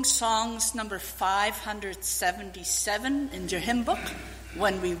 Closing songs number 577 in your hymn book,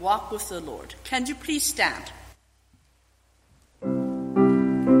 When We Walk with the Lord. Can you please stand?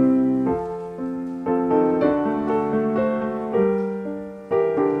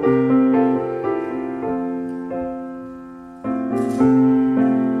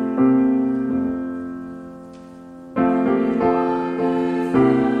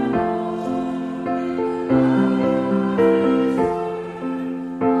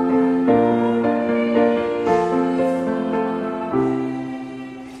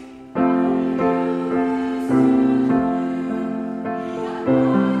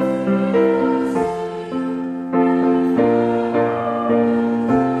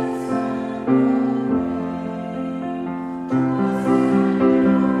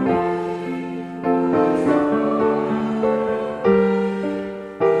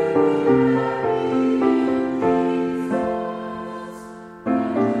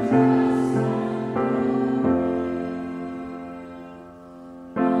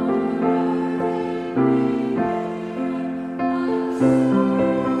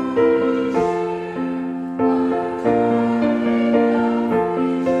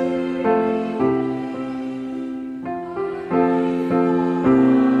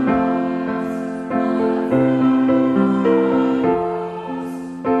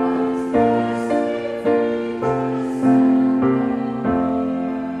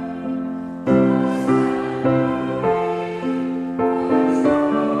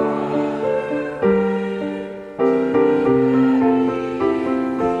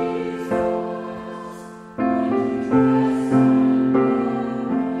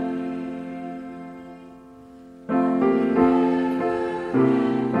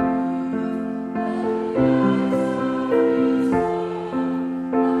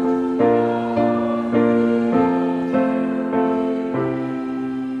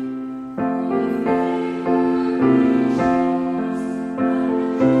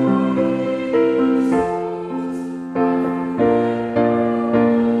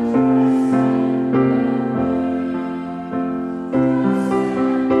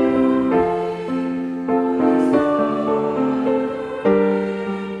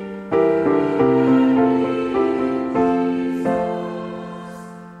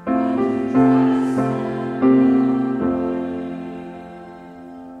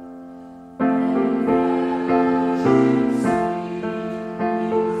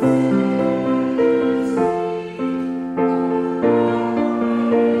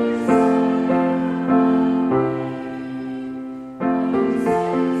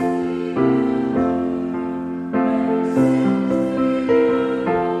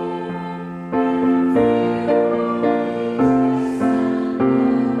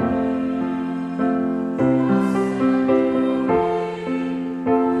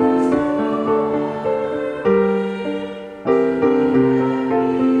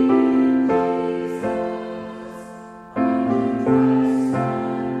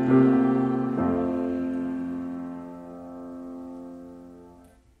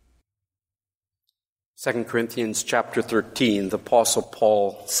 2 Corinthians chapter 13, the Apostle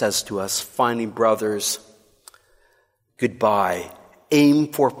Paul says to us, finally, brothers, goodbye.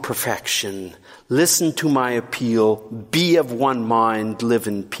 Aim for perfection. Listen to my appeal. Be of one mind. Live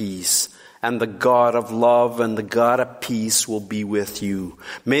in peace. And the God of love and the God of peace will be with you.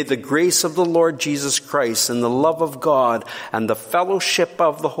 May the grace of the Lord Jesus Christ and the love of God and the fellowship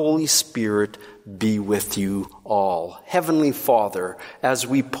of the Holy Spirit be with you all. Heavenly Father, as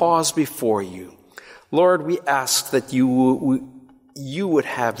we pause before you, Lord, we ask that you would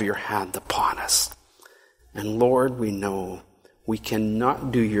have your hand upon us. And Lord, we know we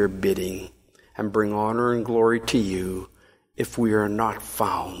cannot do your bidding and bring honor and glory to you if we are not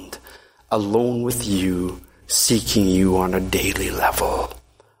found alone with you, seeking you on a daily level.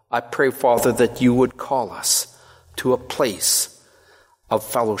 I pray, Father, that you would call us to a place of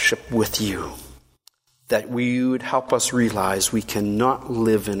fellowship with you, that you would help us realize we cannot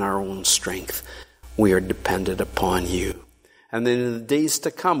live in our own strength. We are dependent upon you. And then in the days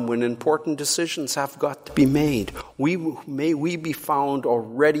to come, when important decisions have got to be made, may we be found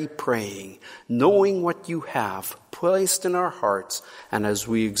already praying, knowing what you have placed in our hearts, and as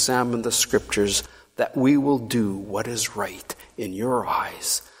we examine the scriptures, that we will do what is right in your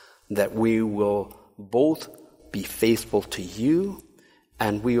eyes, that we will both be faithful to you,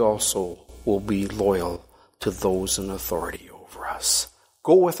 and we also will be loyal to those in authority over us.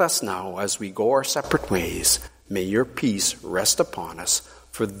 Go with us now as we go our separate ways. May your peace rest upon us.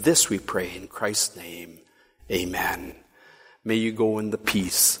 For this we pray in Christ's name. Amen. May you go in the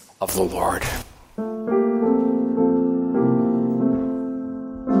peace of the Lord.